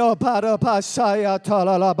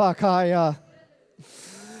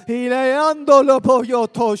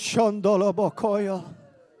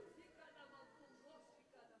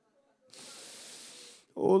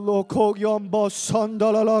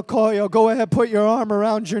ahead, put your arm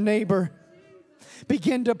around your neighbor.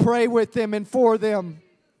 Begin to pray with them and for them.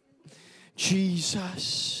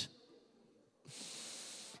 Jesus.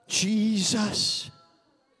 Jesus.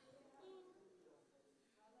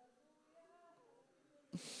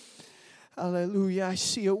 Hallelujah. I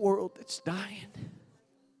see a world that's dying.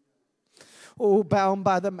 Oh, bound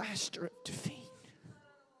by the master of defeat.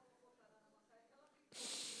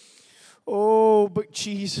 Oh, but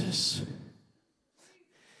Jesus,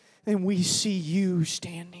 and we see you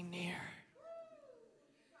standing near.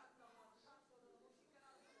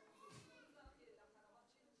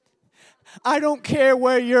 I don't care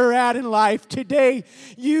where you're at in life today.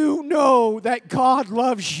 You know that God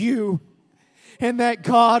loves you and that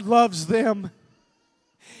God loves them.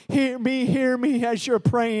 Hear me as you're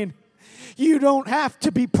praying. You don't have to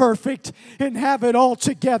be perfect and have it all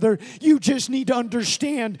together. You just need to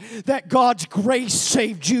understand that God's grace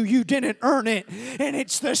saved you. You didn't earn it. And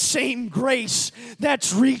it's the same grace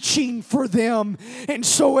that's reaching for them. And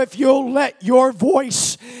so if you'll let your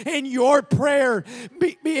voice and your prayer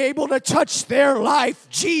be able to touch their life,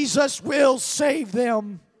 Jesus will save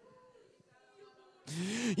them.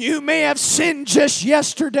 You may have sinned just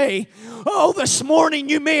yesterday. Oh, this morning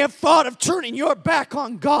you may have thought of turning your back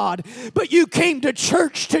on God, but you came to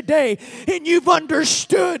church today and you've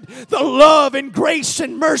understood the love and grace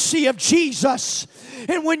and mercy of Jesus.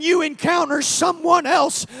 And when you encounter someone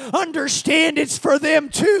else, understand it's for them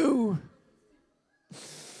too.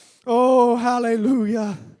 Oh,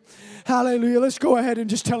 hallelujah. Hallelujah. Let's go ahead and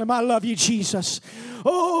just tell him, I love you, Jesus.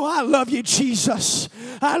 Oh, I love you, Jesus.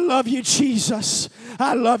 I love you, Jesus.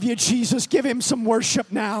 I love you, Jesus. Give him some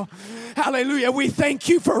worship now. Hallelujah. We thank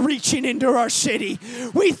you for reaching into our city.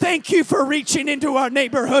 We thank you for reaching into our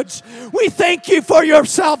neighborhoods. We thank you for your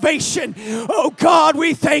salvation. Oh God,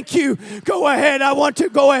 we thank you. Go ahead. I want to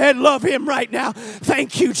go ahead and love him right now.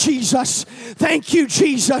 Thank you, Jesus. Thank you,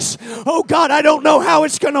 Jesus. Oh God, I don't know how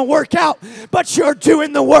it's going to work out, but you're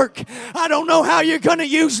doing the work. I don't know how you're going to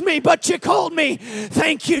use me, but you called me.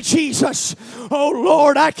 Thank you, Jesus. Oh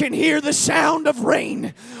Lord, I can hear the sound of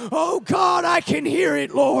rain. Oh God, I can hear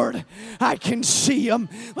it, Lord. I can see him.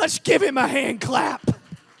 Let's give him a hand clap.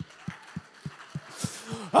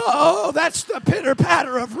 Oh, that's the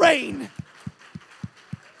pitter-patter of rain.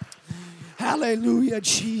 Hallelujah,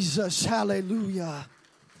 Jesus. Hallelujah.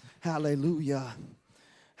 Hallelujah.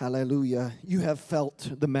 Hallelujah. You have felt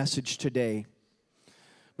the message today.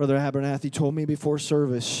 Brother Abernathy told me before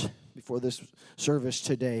this service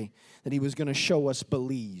today, that he was going to show us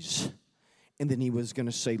Belize. And then he was going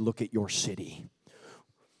to say, look at your city.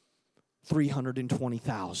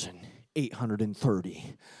 320,830.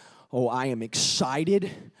 Oh, I am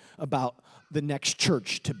excited about the next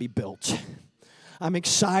church to be built. I'm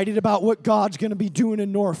excited about what God's going to be doing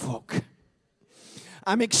in Norfolk.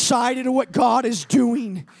 I'm excited at what God is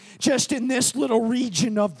doing just in this little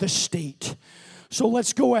region of the state. So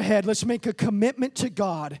let's go ahead. Let's make a commitment to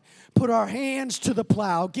God. Put our hands to the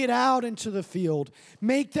plow. Get out into the field.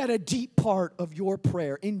 Make that a deep part of your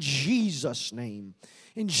prayer in Jesus' name.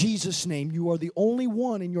 In Jesus' name, you are the only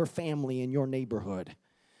one in your family, in your neighborhood.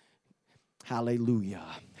 Hallelujah.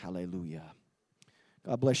 Hallelujah.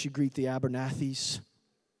 God bless you. Greet the Abernathys.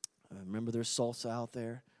 Remember there's salsa out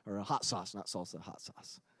there. Or a hot sauce, not salsa, hot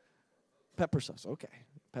sauce. Pepper sauce, okay.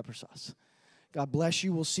 Pepper sauce. God bless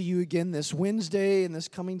you. We'll see you again this Wednesday and this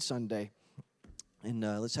coming Sunday. And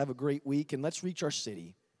let's have a great week, and let's reach our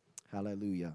city. Hallelujah.